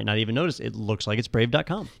point, you might not even notice. It looks like it's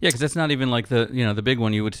Brave.com. yeah, because that's not even like the big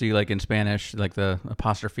one you would see like in Spanish, like the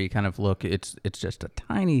apostrophe kind of look. It's just a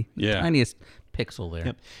tiniest pixel there.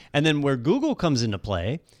 Yep. And then where Google comes into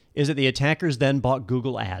play is that the attackers then bought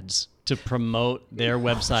Google Ads to promote their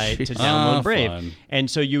website to download Brave. Fun. And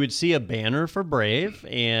so you would see a banner for Brave,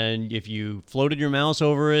 and if you floated your mouse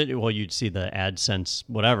over it, well, you'd see the AdSense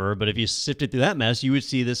whatever, but if you sifted through that mess, you would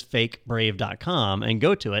see this fake Brave.com and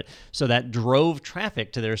go to it. So that drove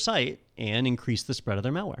traffic to their site and increased the spread of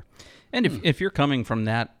their malware. And if you're coming from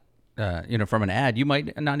that, from an ad, you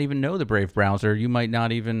might not even know the Brave browser. You might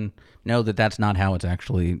not even know that that's not how it's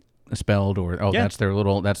actually spelled, or that's their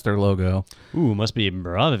logo. Ooh, must be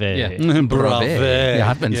Brave. Yeah, Brave. Yeah,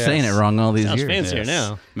 I've been saying it wrong all these Sounds years. fancier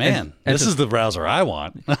now. Man, this is the browser I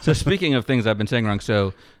want. So speaking of things I've been saying wrong,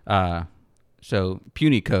 so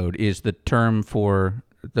Punycode is the term for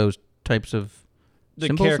those types of The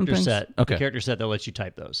symbols and character things? set. Okay. The character set that lets you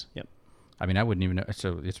type those. Yep. I mean, I wouldn't even know.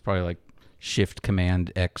 So it's probably like Shift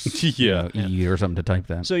Command X Yeah. E or something to type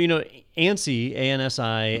that. So, ANSI,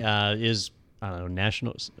 ANSI, is, I don't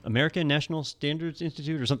know, American National Standards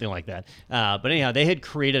Institute or something like that. But anyhow, they had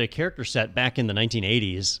created a character set back in the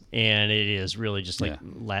 1980s, and it is really just like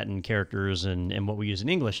Latin characters and what we use in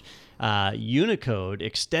English. Unicode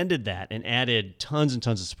extended that and added tons and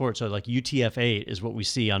tons of support. So like UTF-8 is what we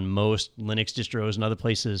see on most Linux distros and other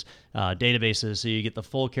places, databases. So you get the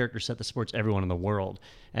full character set that supports everyone in the world.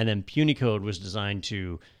 And then Punycode was designed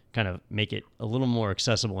to kind of make it a little more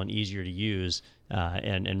accessible and easier to use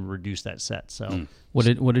and reduce that set. So What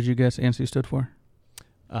did you guess ANSI stood for?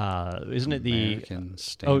 isn't it the American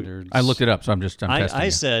Standards? I looked it up, so I'm testing I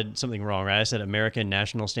you. said something wrong, right? I said American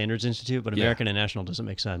National Standards Institute, but American and National doesn't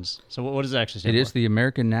make sense. So what does it actually stand It for? is the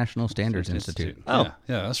American National Standards Institute Oh.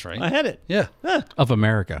 yeah, that's right. I had it. Yeah, of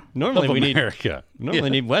America. Normally of we need America.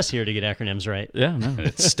 need Wes here to get acronyms right. Yeah, no.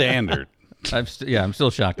 It's standard. I'm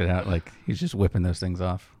still shocked at how he's just whipping those things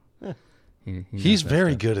off. He He's knows that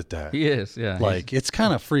very stuff. good at that. He is, yeah. Like, it's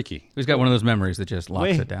kind of freaky. He's got one of those memories that just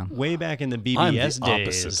locks it down. Way back in the I'm the BBS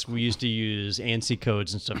days, opposite. we used to use ANSI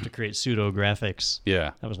codes and stuff to create pseudo graphics. Yeah.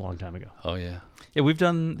 That was a long time ago. Oh, yeah. Yeah, we've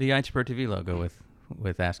done the IT Pro TV logo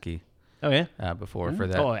with ASCII Oh yeah. before for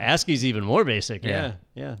that. Oh, ASCII's even more basic. Yeah.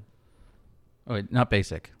 Yeah. Oh, wait, not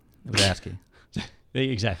basic. It was ASCII.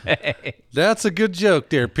 Exactly. That's a good joke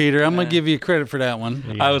there, Peter. I'm going to give you credit for that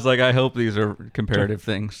one. I was like, I hope these are comparative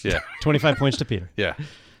things. Yeah. 25 points to Peter. Yeah.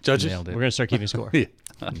 Judges? Nailed it. We're gonna start keeping score. Yeah.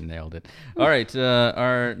 Nailed it. All right,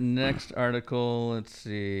 our next article. Let's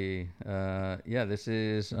see. This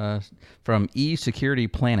is from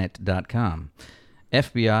eSecurityPlanet.com.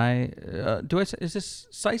 FBI. Is this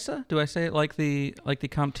CISA? Do I say it like the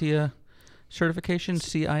CompTIA certification?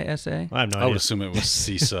 CISA. I have no I would idea. assume it was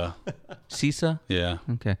CISA. CISA. Yeah.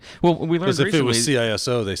 Okay. Well, we learned Because if recently. it was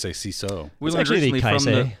CISO, they say CISO. We It's learned actually the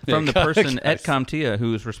recently from the Kaisei. person at CompTIA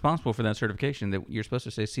who is responsible for that certification that you're supposed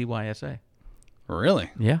to say CYSA. Really?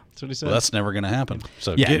 Yeah. That's what he said. Well, that's never going to happen.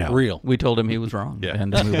 So Yeah, get no. real. We told him he was wrong. Yeah.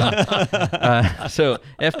 And move on. So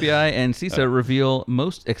FBI and CISA reveal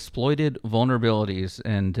most exploited vulnerabilities.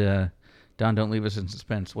 And Don, don't leave us in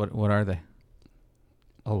suspense. What are they?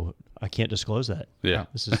 Oh, I can't disclose that. Yeah.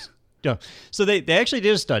 This is yeah. So they actually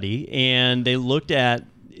did a study and they looked at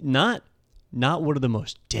not what are the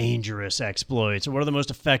most dangerous exploits or what are the most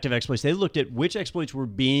effective exploits. They looked at which exploits were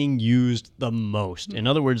being used the most. In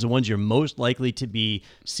other words, the ones you're most likely to be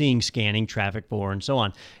seeing scanning traffic for and so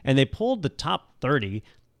on. And they pulled the top 30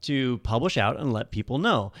 to publish out and let people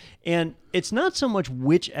know. And it's not so much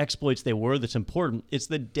which exploits they were that's important, it's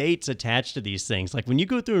the dates attached to these things. Like when you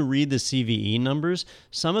go through and read the CVE numbers,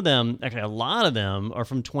 some of them, actually a lot of them are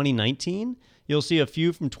from 2019. You'll see a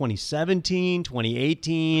few from 2017,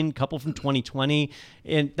 2018, a couple from 2020.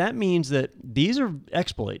 And that means that these are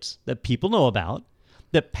exploits that people know about,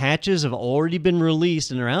 that patches have already been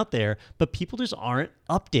released and are out there, but people just aren't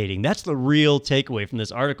updating. That's the real takeaway from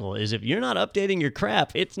this article is if you're not updating your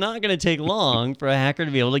crap, it's not going to take long for a hacker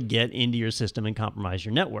to be able to get into your system and compromise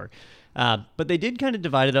your network. But they did kind of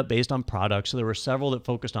divide it up based on products. So there were several that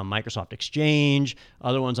focused on Microsoft Exchange,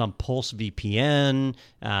 other ones on Pulse VPN.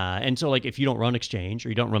 And so like if you don't run Exchange or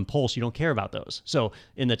you don't run Pulse, you don't care about those. So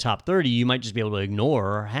in the top 30, you might just be able to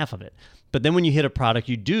ignore half of it. But then when you hit a product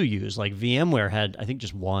you do use, like VMware had, I think,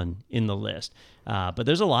 just one in the list. But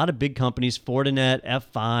there's a lot of big companies, Fortinet,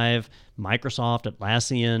 F5, Microsoft,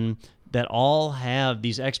 Atlassian, that all have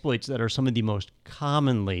these exploits that are some of the most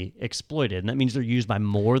commonly exploited. And that means they're used by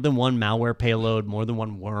more than one malware payload, more than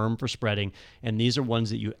one worm for spreading. And these are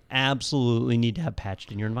ones that you absolutely need to have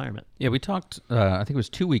patched in your environment. Yeah, we talked, I think it was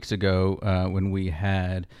 2 weeks ago when we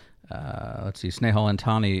had, Snehal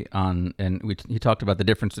Antani on, and he talked about the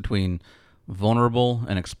difference between vulnerable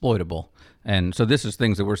and exploitable. And so this is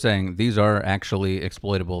things that we're saying, these are actually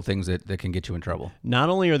exploitable things that can get you in trouble. Not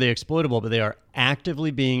only are they exploitable, but they are actively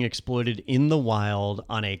being exploited in the wild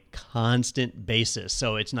on a constant basis.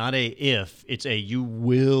 So it's not a if, it's a you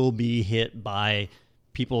will be hit by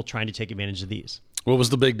people trying to take advantage of these. What was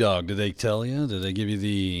the big dog? Did they tell you? Did they give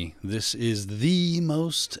you this is the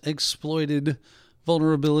most exploited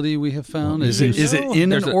vulnerability we have found? Is it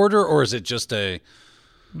in an order or is it just a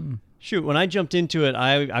Shoot, when I jumped into it,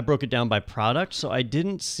 I broke it down by product, so I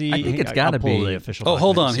didn't see. I think it's gotta I'll pull be- the official. Oh,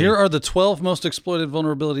 hold document on. and see. Here are the 12 most exploited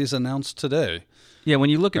vulnerabilities announced today. Yeah, when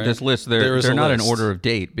you look at Right. this list, There they're is a not in list. order of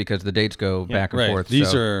date because the dates go back and Right. forth. These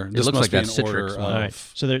so are. It This looks must like be that's in order Citrix of. one. All right.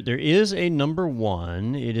 So there is a number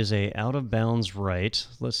one. It is a out of bounds right.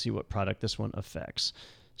 Let's see what product this one affects.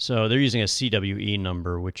 So they're using a CWE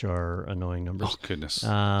number, which are annoying numbers. Oh goodness.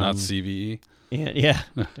 Not CVE. And yeah,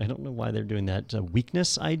 I don't know why they're doing that.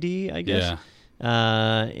 Weakness ID, I guess.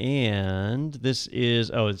 And this is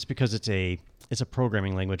it's because it's a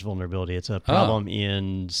programming language vulnerability. It's a problem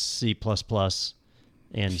in C++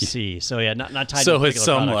 and C. So yeah, not tied. to So a it's particular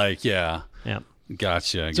some product. yeah. Yeah.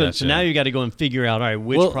 Gotcha. So now you got to go and figure out, all right,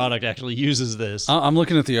 which product actually uses this. I'm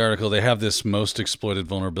looking at the article. They have this most exploited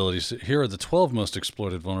vulnerabilities. Here are the 12 most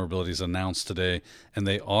exploited vulnerabilities announced today, and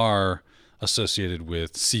they are associated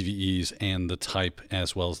with CVEs and the type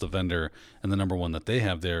as well as the vendor. And the number one that they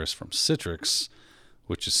have there is from Citrix,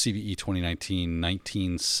 which is CVE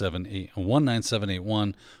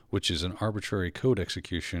 2019-19781, which is an arbitrary code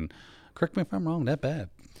execution. Correct me if I'm wrong, that bad.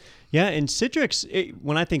 Yeah, and Citrix,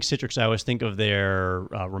 when I think Citrix, I always think of their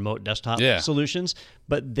remote desktop solutions,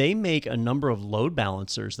 but they make a number of load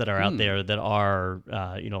balancers that are out there that are,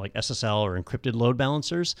 like SSL or encrypted load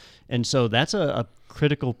balancers. And so that's a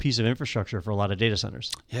critical piece of infrastructure for a lot of data centers.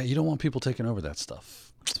 Yeah, you don't want people taking over that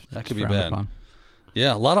stuff. That could be Frowned bad. upon.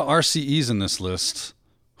 Yeah, a lot of RCEs in this list,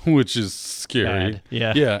 which is scary. Bad.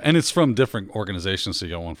 Yeah. Yeah, and it's from different organizations. So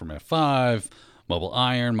you got one from F5, Mobile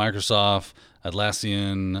Iron, Microsoft,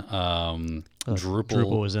 Atlassian, Drupal.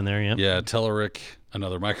 Drupal was in there, Yeah, Telerik,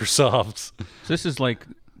 another Microsoft. So this is like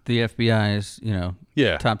the FBI's,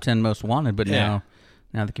 top 10 most wanted, but now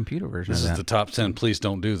the computer version This of is that. the top 10. Please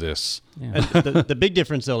don't do this. And the big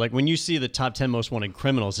difference, though, like when you see the top 10 most wanted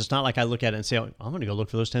criminals, it's not like I look at it and say, I'm going to go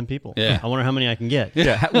look for those 10 people. Yeah. I wonder how many I can get.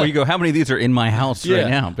 Yeah, where you go, how many of these are in my house right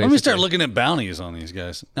now? Let me start looking at bounties on these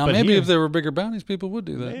guys. Now, But maybe here- if there were bigger bounties, people would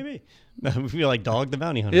do that. Maybe. We feel like Dog the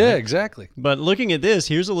Bounty Hunter. Yeah, right? exactly. But looking at this,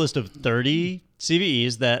 here's a list of 30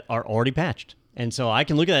 CVEs that are already patched. And so I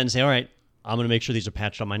can look at that and say, all right, I'm going to make sure these are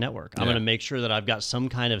patched on my network. I'm going to make sure that I've got some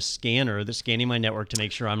kind of scanner that's scanning my network to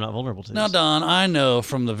make sure I'm not vulnerable to this. Now, Don, I know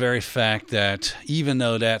from the very fact that even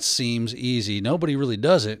though that seems easy, nobody really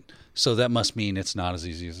does it. So that must mean it's not as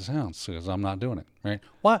easy as it sounds because I'm not doing it, right?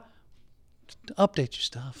 What? Update your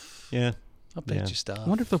stuff. Yeah. Update your stuff. I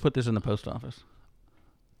wonder if they'll put this in the post office.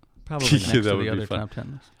 Probably Yeah, next that to would the be other fun. top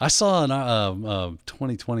 10 list. I saw an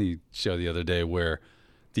 2020 show the other day where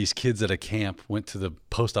these kids at a camp went to the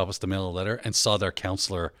post office to mail a letter and saw their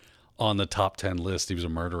counselor on the top 10 list. He was a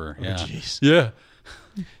murderer. Yeah. jeez. Yeah.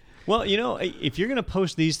 Well, if you're going to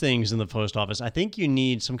post these things in the post office, I think you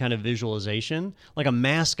need some kind of visualization, like a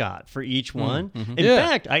mascot for each one. In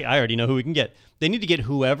fact, I already know who we can get. They need to get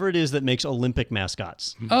whoever it is that makes Olympic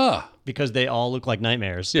mascots because they all look like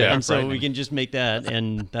nightmares. Yeah, and so frightening. we can just make that,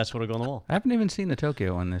 and that's what'll go on the wall. I haven't even seen the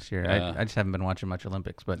Tokyo one this year. I just haven't been watching much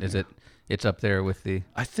Olympics, but it's up there with the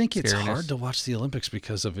I think it's scariness. hard to watch the Olympics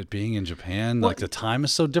because of it being in Japan. Like the time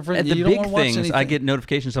is so different. And You the don't big wanna watch things, I anything. get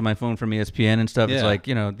notifications on my phone from ESPN and stuff. It's Yeah. like,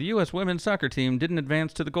 the U.S. women's soccer team didn't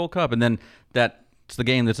advance to the Gold Cup. And then that's the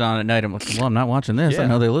game that's on at night. I'm like, well, I'm not watching this. I Yeah.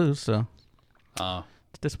 know they lose, so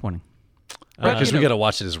it's disappointing. Because we got to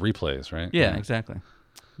watch it as replays, right? Yeah, exactly.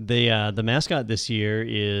 The mascot this year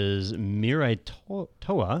is Mirai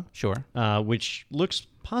Toa, Sure. which looks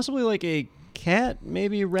possibly like a cat,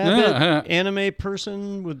 maybe rabbit, anime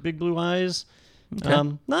person with big blue eyes.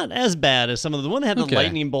 Not as bad as some of the one that had the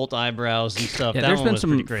lightning bolt eyebrows and stuff. Yeah, that there's one been was some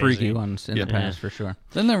pretty crazy. freaky ones in the past for sure.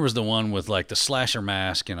 Then there was the one with like the slasher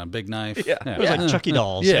mask and a big knife. Yeah. It was like Chucky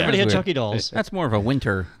dolls. Yeah, Everybody it had was Chucky dolls. That's more of a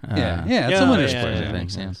winter. It's a winter sport. yeah, thing.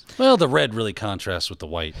 makes Yeah. Well, the red really contrasts with the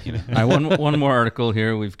white, All right, one more article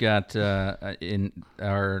here. We've got in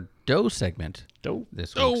our Doe segment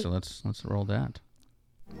this week, so let's roll that.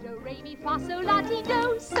 Do, re, mi, fa, sol, la, ti,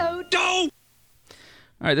 do, so, do.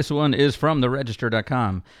 All right, this one is from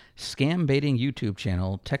theregister.com. Scam baiting YouTube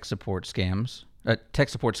channel, Tech Support Scams. Tech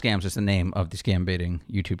Support Scams is the name of the scam baiting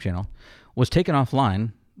YouTube channel. Was taken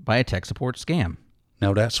offline by a tech support scam.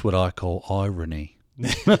 Now that's what I call irony.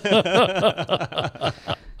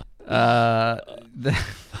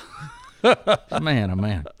 Man, oh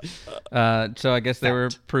man. So I guess they were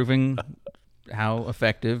proving how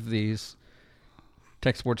effective these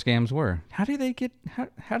tech support scams were. How do they get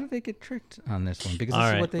tricked on this one? Because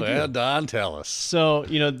this is what they Well, do. Don, tell us. So,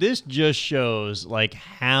 this just shows like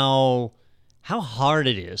how hard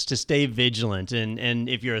it is to stay vigilant. And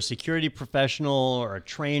if you're a security professional or a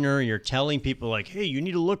trainer, you're telling people like, hey, you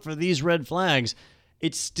need to look for these red flags.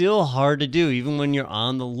 It's still hard to do even when you're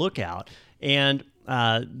on the lookout. And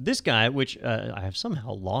this guy, which I have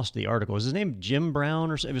somehow lost the article. Is his name Jim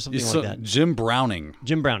Brown or something like that? Jim Browning.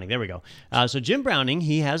 Jim Browning. There we go. So Jim Browning,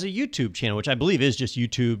 he has a YouTube channel, which I believe is just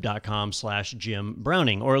youtube.com/Jim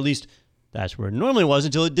Browning, or at least that's where it normally was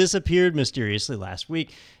until it disappeared mysteriously last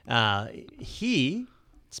week. He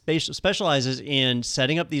specializes in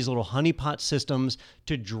setting up these little honeypot systems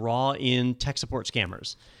to draw in tech support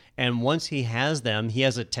scammers. And once he has them, he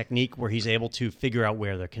has a technique where he's able to figure out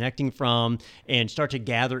where they're connecting from and start to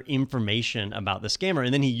gather information about the scammer.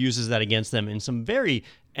 And then he uses that against them in some very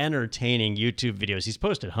entertaining YouTube videos. He's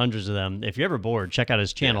posted hundreds of them. If you're ever bored, check out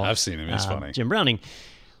his channel. Yeah, I've seen him. He's funny. Jim Browning.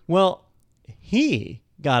 Well, he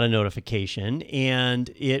got a notification,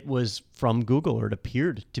 and it was from Google, or it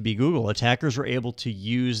appeared to be Google. Attackers were able to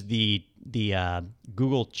use the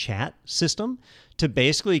Google chat system to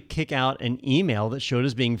basically kick out an email that showed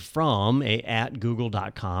as being from a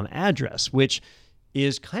 @google.com address, which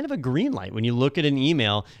is kind of a green light. When you look at an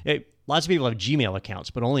email, lots of people have Gmail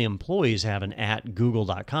accounts, but only employees have an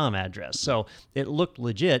 @google.com address. So it looked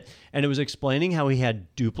legit, and it was explaining how he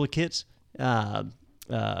had duplicates, what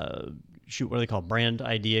are they called? Brand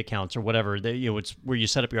ID accounts or whatever. It's where you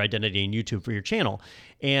set up your identity in YouTube for your channel.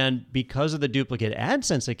 And because of the duplicate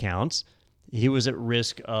AdSense accounts, he was at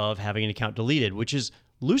risk of having an account deleted, which is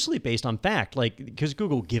loosely based on fact, because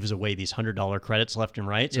Google gives away these $100 credits left and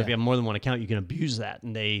right. So if you have more than one account, you can abuse that,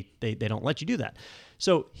 and they don't let you do that.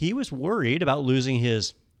 So he was worried about losing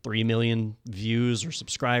his 3 million views or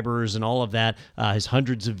subscribers and all of that, his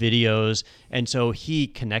hundreds of videos. And so he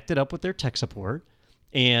connected up with their tech support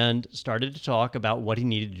and started to talk about what he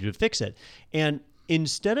needed to do to fix it. And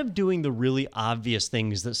instead of doing the really obvious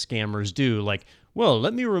things that scammers do, like, well,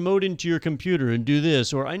 let me remote into your computer and do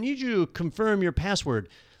this, or I need you to confirm your password,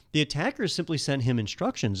 the attackers simply sent him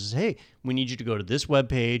instructions. Hey, we need you to go to this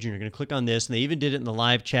webpage, and you're going to click on this. And they even did it in the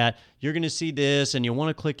live chat. You're going to see this, and you'll want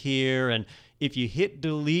to click here. And if you hit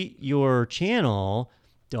delete your channel,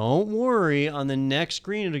 don't worry, on the next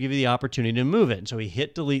screen, it'll give you the opportunity to move it. And so he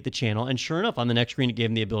hit delete the channel, and sure enough, on the next screen, it gave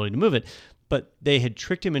him the ability to move it. But they had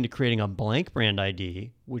tricked him into creating a blank brand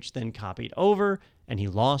ID, which then copied over, and he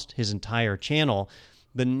lost his entire channel.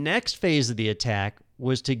 The next phase of the attack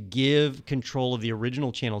was to give control of the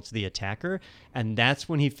original channel to the attacker, and that's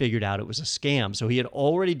when he figured out it was a scam. So he had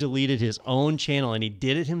already deleted his own channel, and he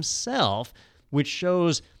did it himself, which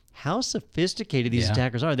shows how sophisticated these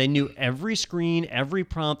attackers are. They knew every screen, every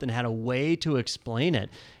prompt, and had a way to explain it.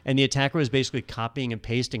 And the attacker was basically copying and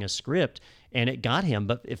pasting a script, and it got him.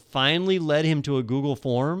 But it finally led him to a Google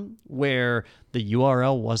form where the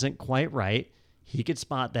URL wasn't quite right. He could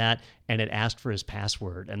spot that, and it asked for his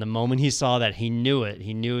password. And the moment he saw that, he knew it.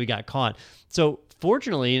 He knew he got caught. So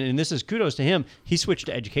fortunately, and this is kudos to him, he switched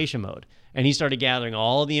to education mode. And he started gathering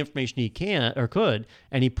all the information he could,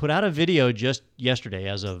 and he put out a video just yesterday,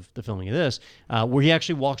 as of the filming of this, where he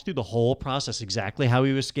actually walks through the whole process, exactly how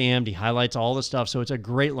he was scammed. He highlights all the stuff, so it's a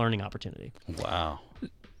great learning opportunity. Wow.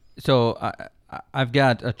 So I've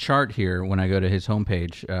got a chart here when I go to his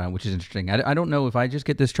homepage, which is interesting. I don't know if I just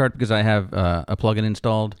get this chart because I have a plugin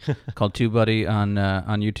installed called TubeBuddy on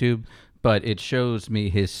YouTube. But it shows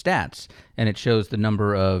me his stats, and it shows the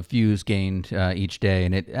number of views gained each day,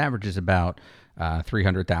 and it averages about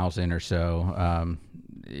 300,000 or so.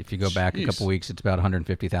 If you go back a couple weeks, it's about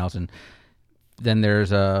 150,000. Then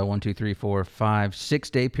there's a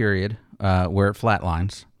 6-day period where it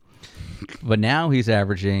flatlines. But now he's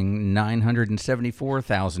averaging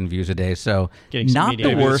 974,000 views a day. So not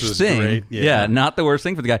the worst thing. Yeah, not the worst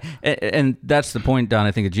thing for the guy. And that's the point, Don,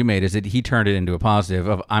 I think that you made, is that he turned it into a positive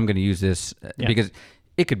of, I'm going to use this because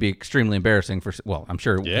it could be extremely embarrassing for, well, I'm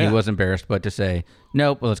sure he was embarrassed, but to say,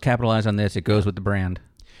 nope, well, let's capitalize on this. It goes with the brand.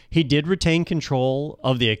 He did retain control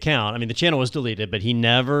of the account. I mean, the channel was deleted, but he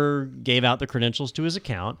never gave out the credentials to his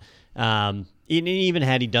account. Even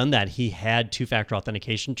had he done that, he had two-factor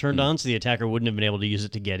authentication turned on, so the attacker wouldn't have been able to use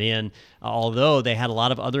it to get in, although they had a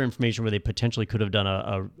lot of other information where they potentially could have done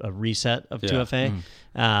a reset of 2FA.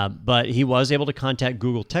 But he was able to contact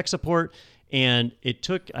Google tech support, and it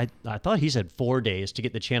took, I thought he said 4 days to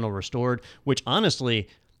get the channel restored, which honestly,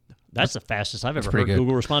 that's the fastest I've ever heard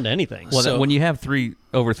Google respond to anything. Well, so, when you have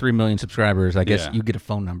over 3 million subscribers, I guess you get a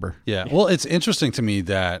phone number. Yeah. Well, it's interesting to me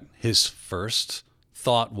that his first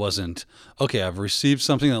thought wasn't, okay, I've received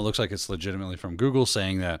something that looks like it's legitimately from Google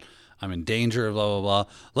saying that I'm in danger, blah, blah, blah.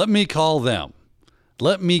 Let me call them.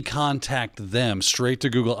 Let me contact them straight to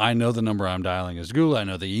Google. I know the number I'm dialing is Google. I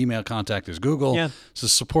know the email contact is Google. Yeah. It's a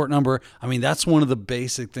support number. I mean, that's one of the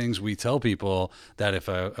basic things we tell people, that if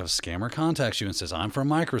a scammer contacts you and says, I'm from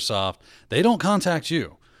Microsoft, they don't contact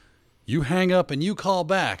you. You hang up and you call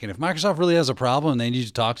back. And if Microsoft really has a problem and they need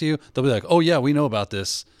to talk to you, they'll be like, oh, yeah, we know about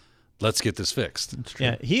this. Let's get this fixed.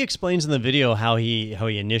 Yeah, he explains in the video how he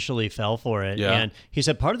initially fell for it. Yeah. And he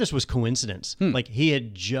said part of this was coincidence. Like he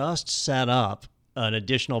had just set up an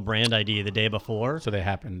additional brand ID the day before. So they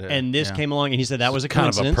happened. And this came along, and he said that was a Kind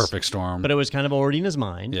of coincidence. a perfect storm. But it was kind of already in his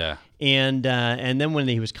mind. Yeah. And then when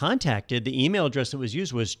he was contacted, the email address that was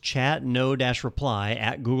used was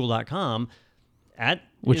chatno-reply@google.com.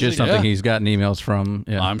 Which is something he's gotten emails from.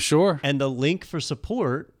 Yeah. I'm sure. And the link for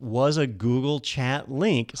support was a Google Chat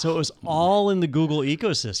link. So it was all in the Google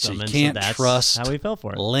ecosystem. So you and can't so that's trust how he fell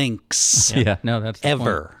for it. links. Yeah, no, that's the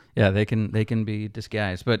Ever. point. Yeah, they can be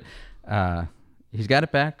disguised, but he's got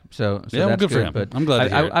it back. So Yeah, well, that's good for him. But I'm glad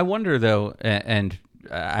to hear it. I wonder though, and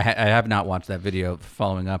I have not watched that video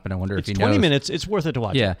following up, and I wonder It's if he knows. 20 minutes. It's worth it to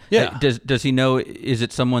watch. Yeah, Yeah. Does he know? Is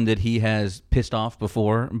it someone that he has pissed off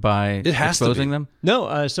before by It has to exposing be. them?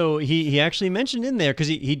 No, so he actually mentioned in there because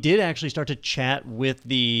he did actually start to chat with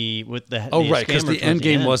the Oh, right, because scammer the towards end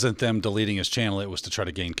game end. wasn't them deleting his channel. It was to try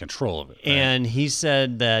to gain control of it. Right? And he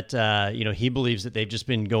said that he believes that they've just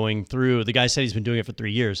been going through. The guy said he's been doing it for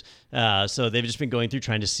 3 years. So they've just been going through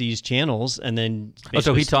trying to seize channels, and then So he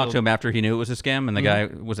basically talked to him after he knew it was a scam, and the guy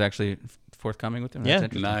was actually forthcoming with him. That's Yeah.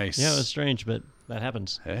 interesting. Nice. Yeah, it was strange, but that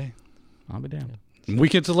happens. Hey, I'll be damned. we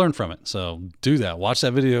get to learn from it. So do that. Watch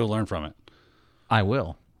that video. Learn from it. I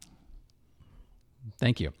will.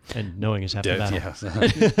 Thank you. And knowing is half the battle.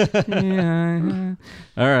 Yeah.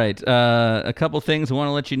 All right. A couple things I want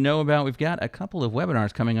to let you know about. We've got a couple of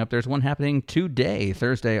webinars coming up. There's one happening today,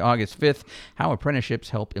 Thursday, August 5th, How Apprenticeships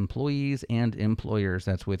Help Employees and Employers.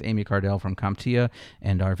 That's with Amy Cardell from CompTIA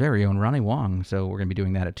and our very own Ronnie Wong. So we're going to be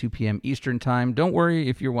doing that at 2 p.m. Eastern Time. Don't worry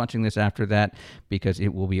if you're watching this after that, because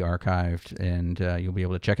it will be archived, and you'll be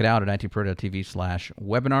able to check it out at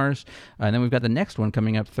itpro.tv/webinars. And then we've got the next one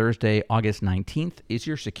coming up Thursday, August 19th. Is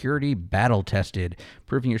your security battle tested?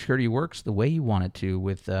 Proving your security works the way you want it to,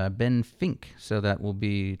 with Ben Fink. So that will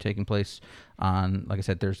be taking place on, like I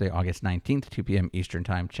said, Thursday, August 19th, 2 p.m. Eastern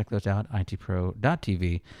Time. Check those out,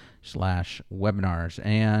 itpro.tv/webinars.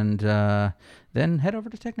 And then head over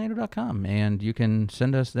to technato.com, and you can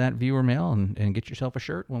send us that viewer mail and get yourself a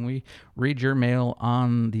shirt when we read your mail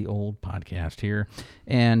on the old podcast here.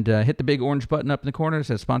 And hit the big orange button up in the corner that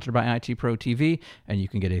says sponsored by IT Pro TV, and you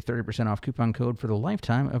can get a 30% off coupon code for the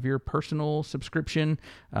lifetime of your personal subscription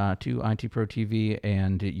to IT Pro TV.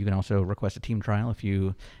 And you can also request a team trial if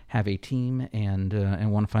you have a team and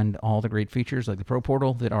want to find all the great features like the Pro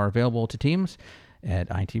Portal that are available to teams at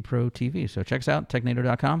IT Pro TV. So check us out,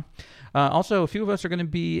 technato.com. Also, a few of us are going to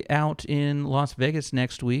be out in Las Vegas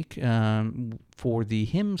next week for the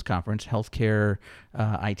HIMSS conference, Healthcare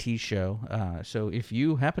IT show. So if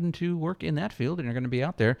you happen to work in that field and you're going to be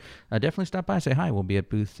out there, definitely stop by, say hi. We'll be at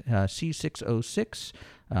booth C606.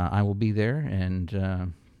 I will be there,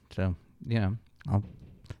 and so, yeah, I'll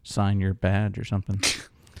sign your badge or something.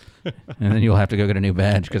 And then you'll have to go get a new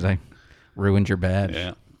badge because I ruined your badge.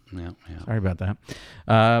 Yeah. Sorry about that.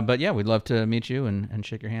 But yeah, we'd love to meet you and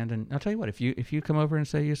shake your hand. And I'll tell you what, if you come over and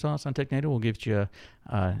say you saw us on Technato, we'll give you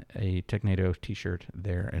a Technato t-shirt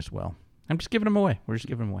there as well. I'm just giving them away. We're just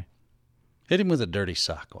giving them away. Hit him with a dirty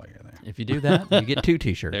sock while you're there. If you do that, you get 2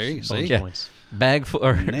 t-shirts. There you see. Yeah. Bag full,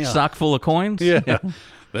 or Nail. sock full of coins. Yeah.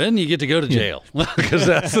 Then you get to go to jail because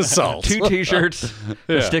that's assault. 2 t-shirts,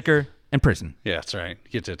 a sticker, and prison. Yeah, that's right.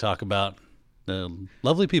 You get to talk about the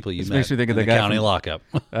lovely people you This met makes me think of in the the guy county from- lockup.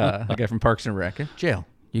 The guy from Parks and Rec. Jail.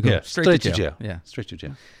 You go Yeah, straight to jail. Yeah. Straight to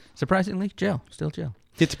jail. Surprisingly, jail. Still jail.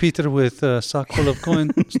 Get Peter with a sock full of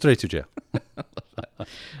coin, straight to jail.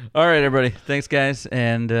 All right, everybody. Thanks, guys.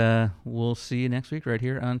 And we'll see you next week right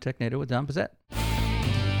here on Technato with Don Pizzette.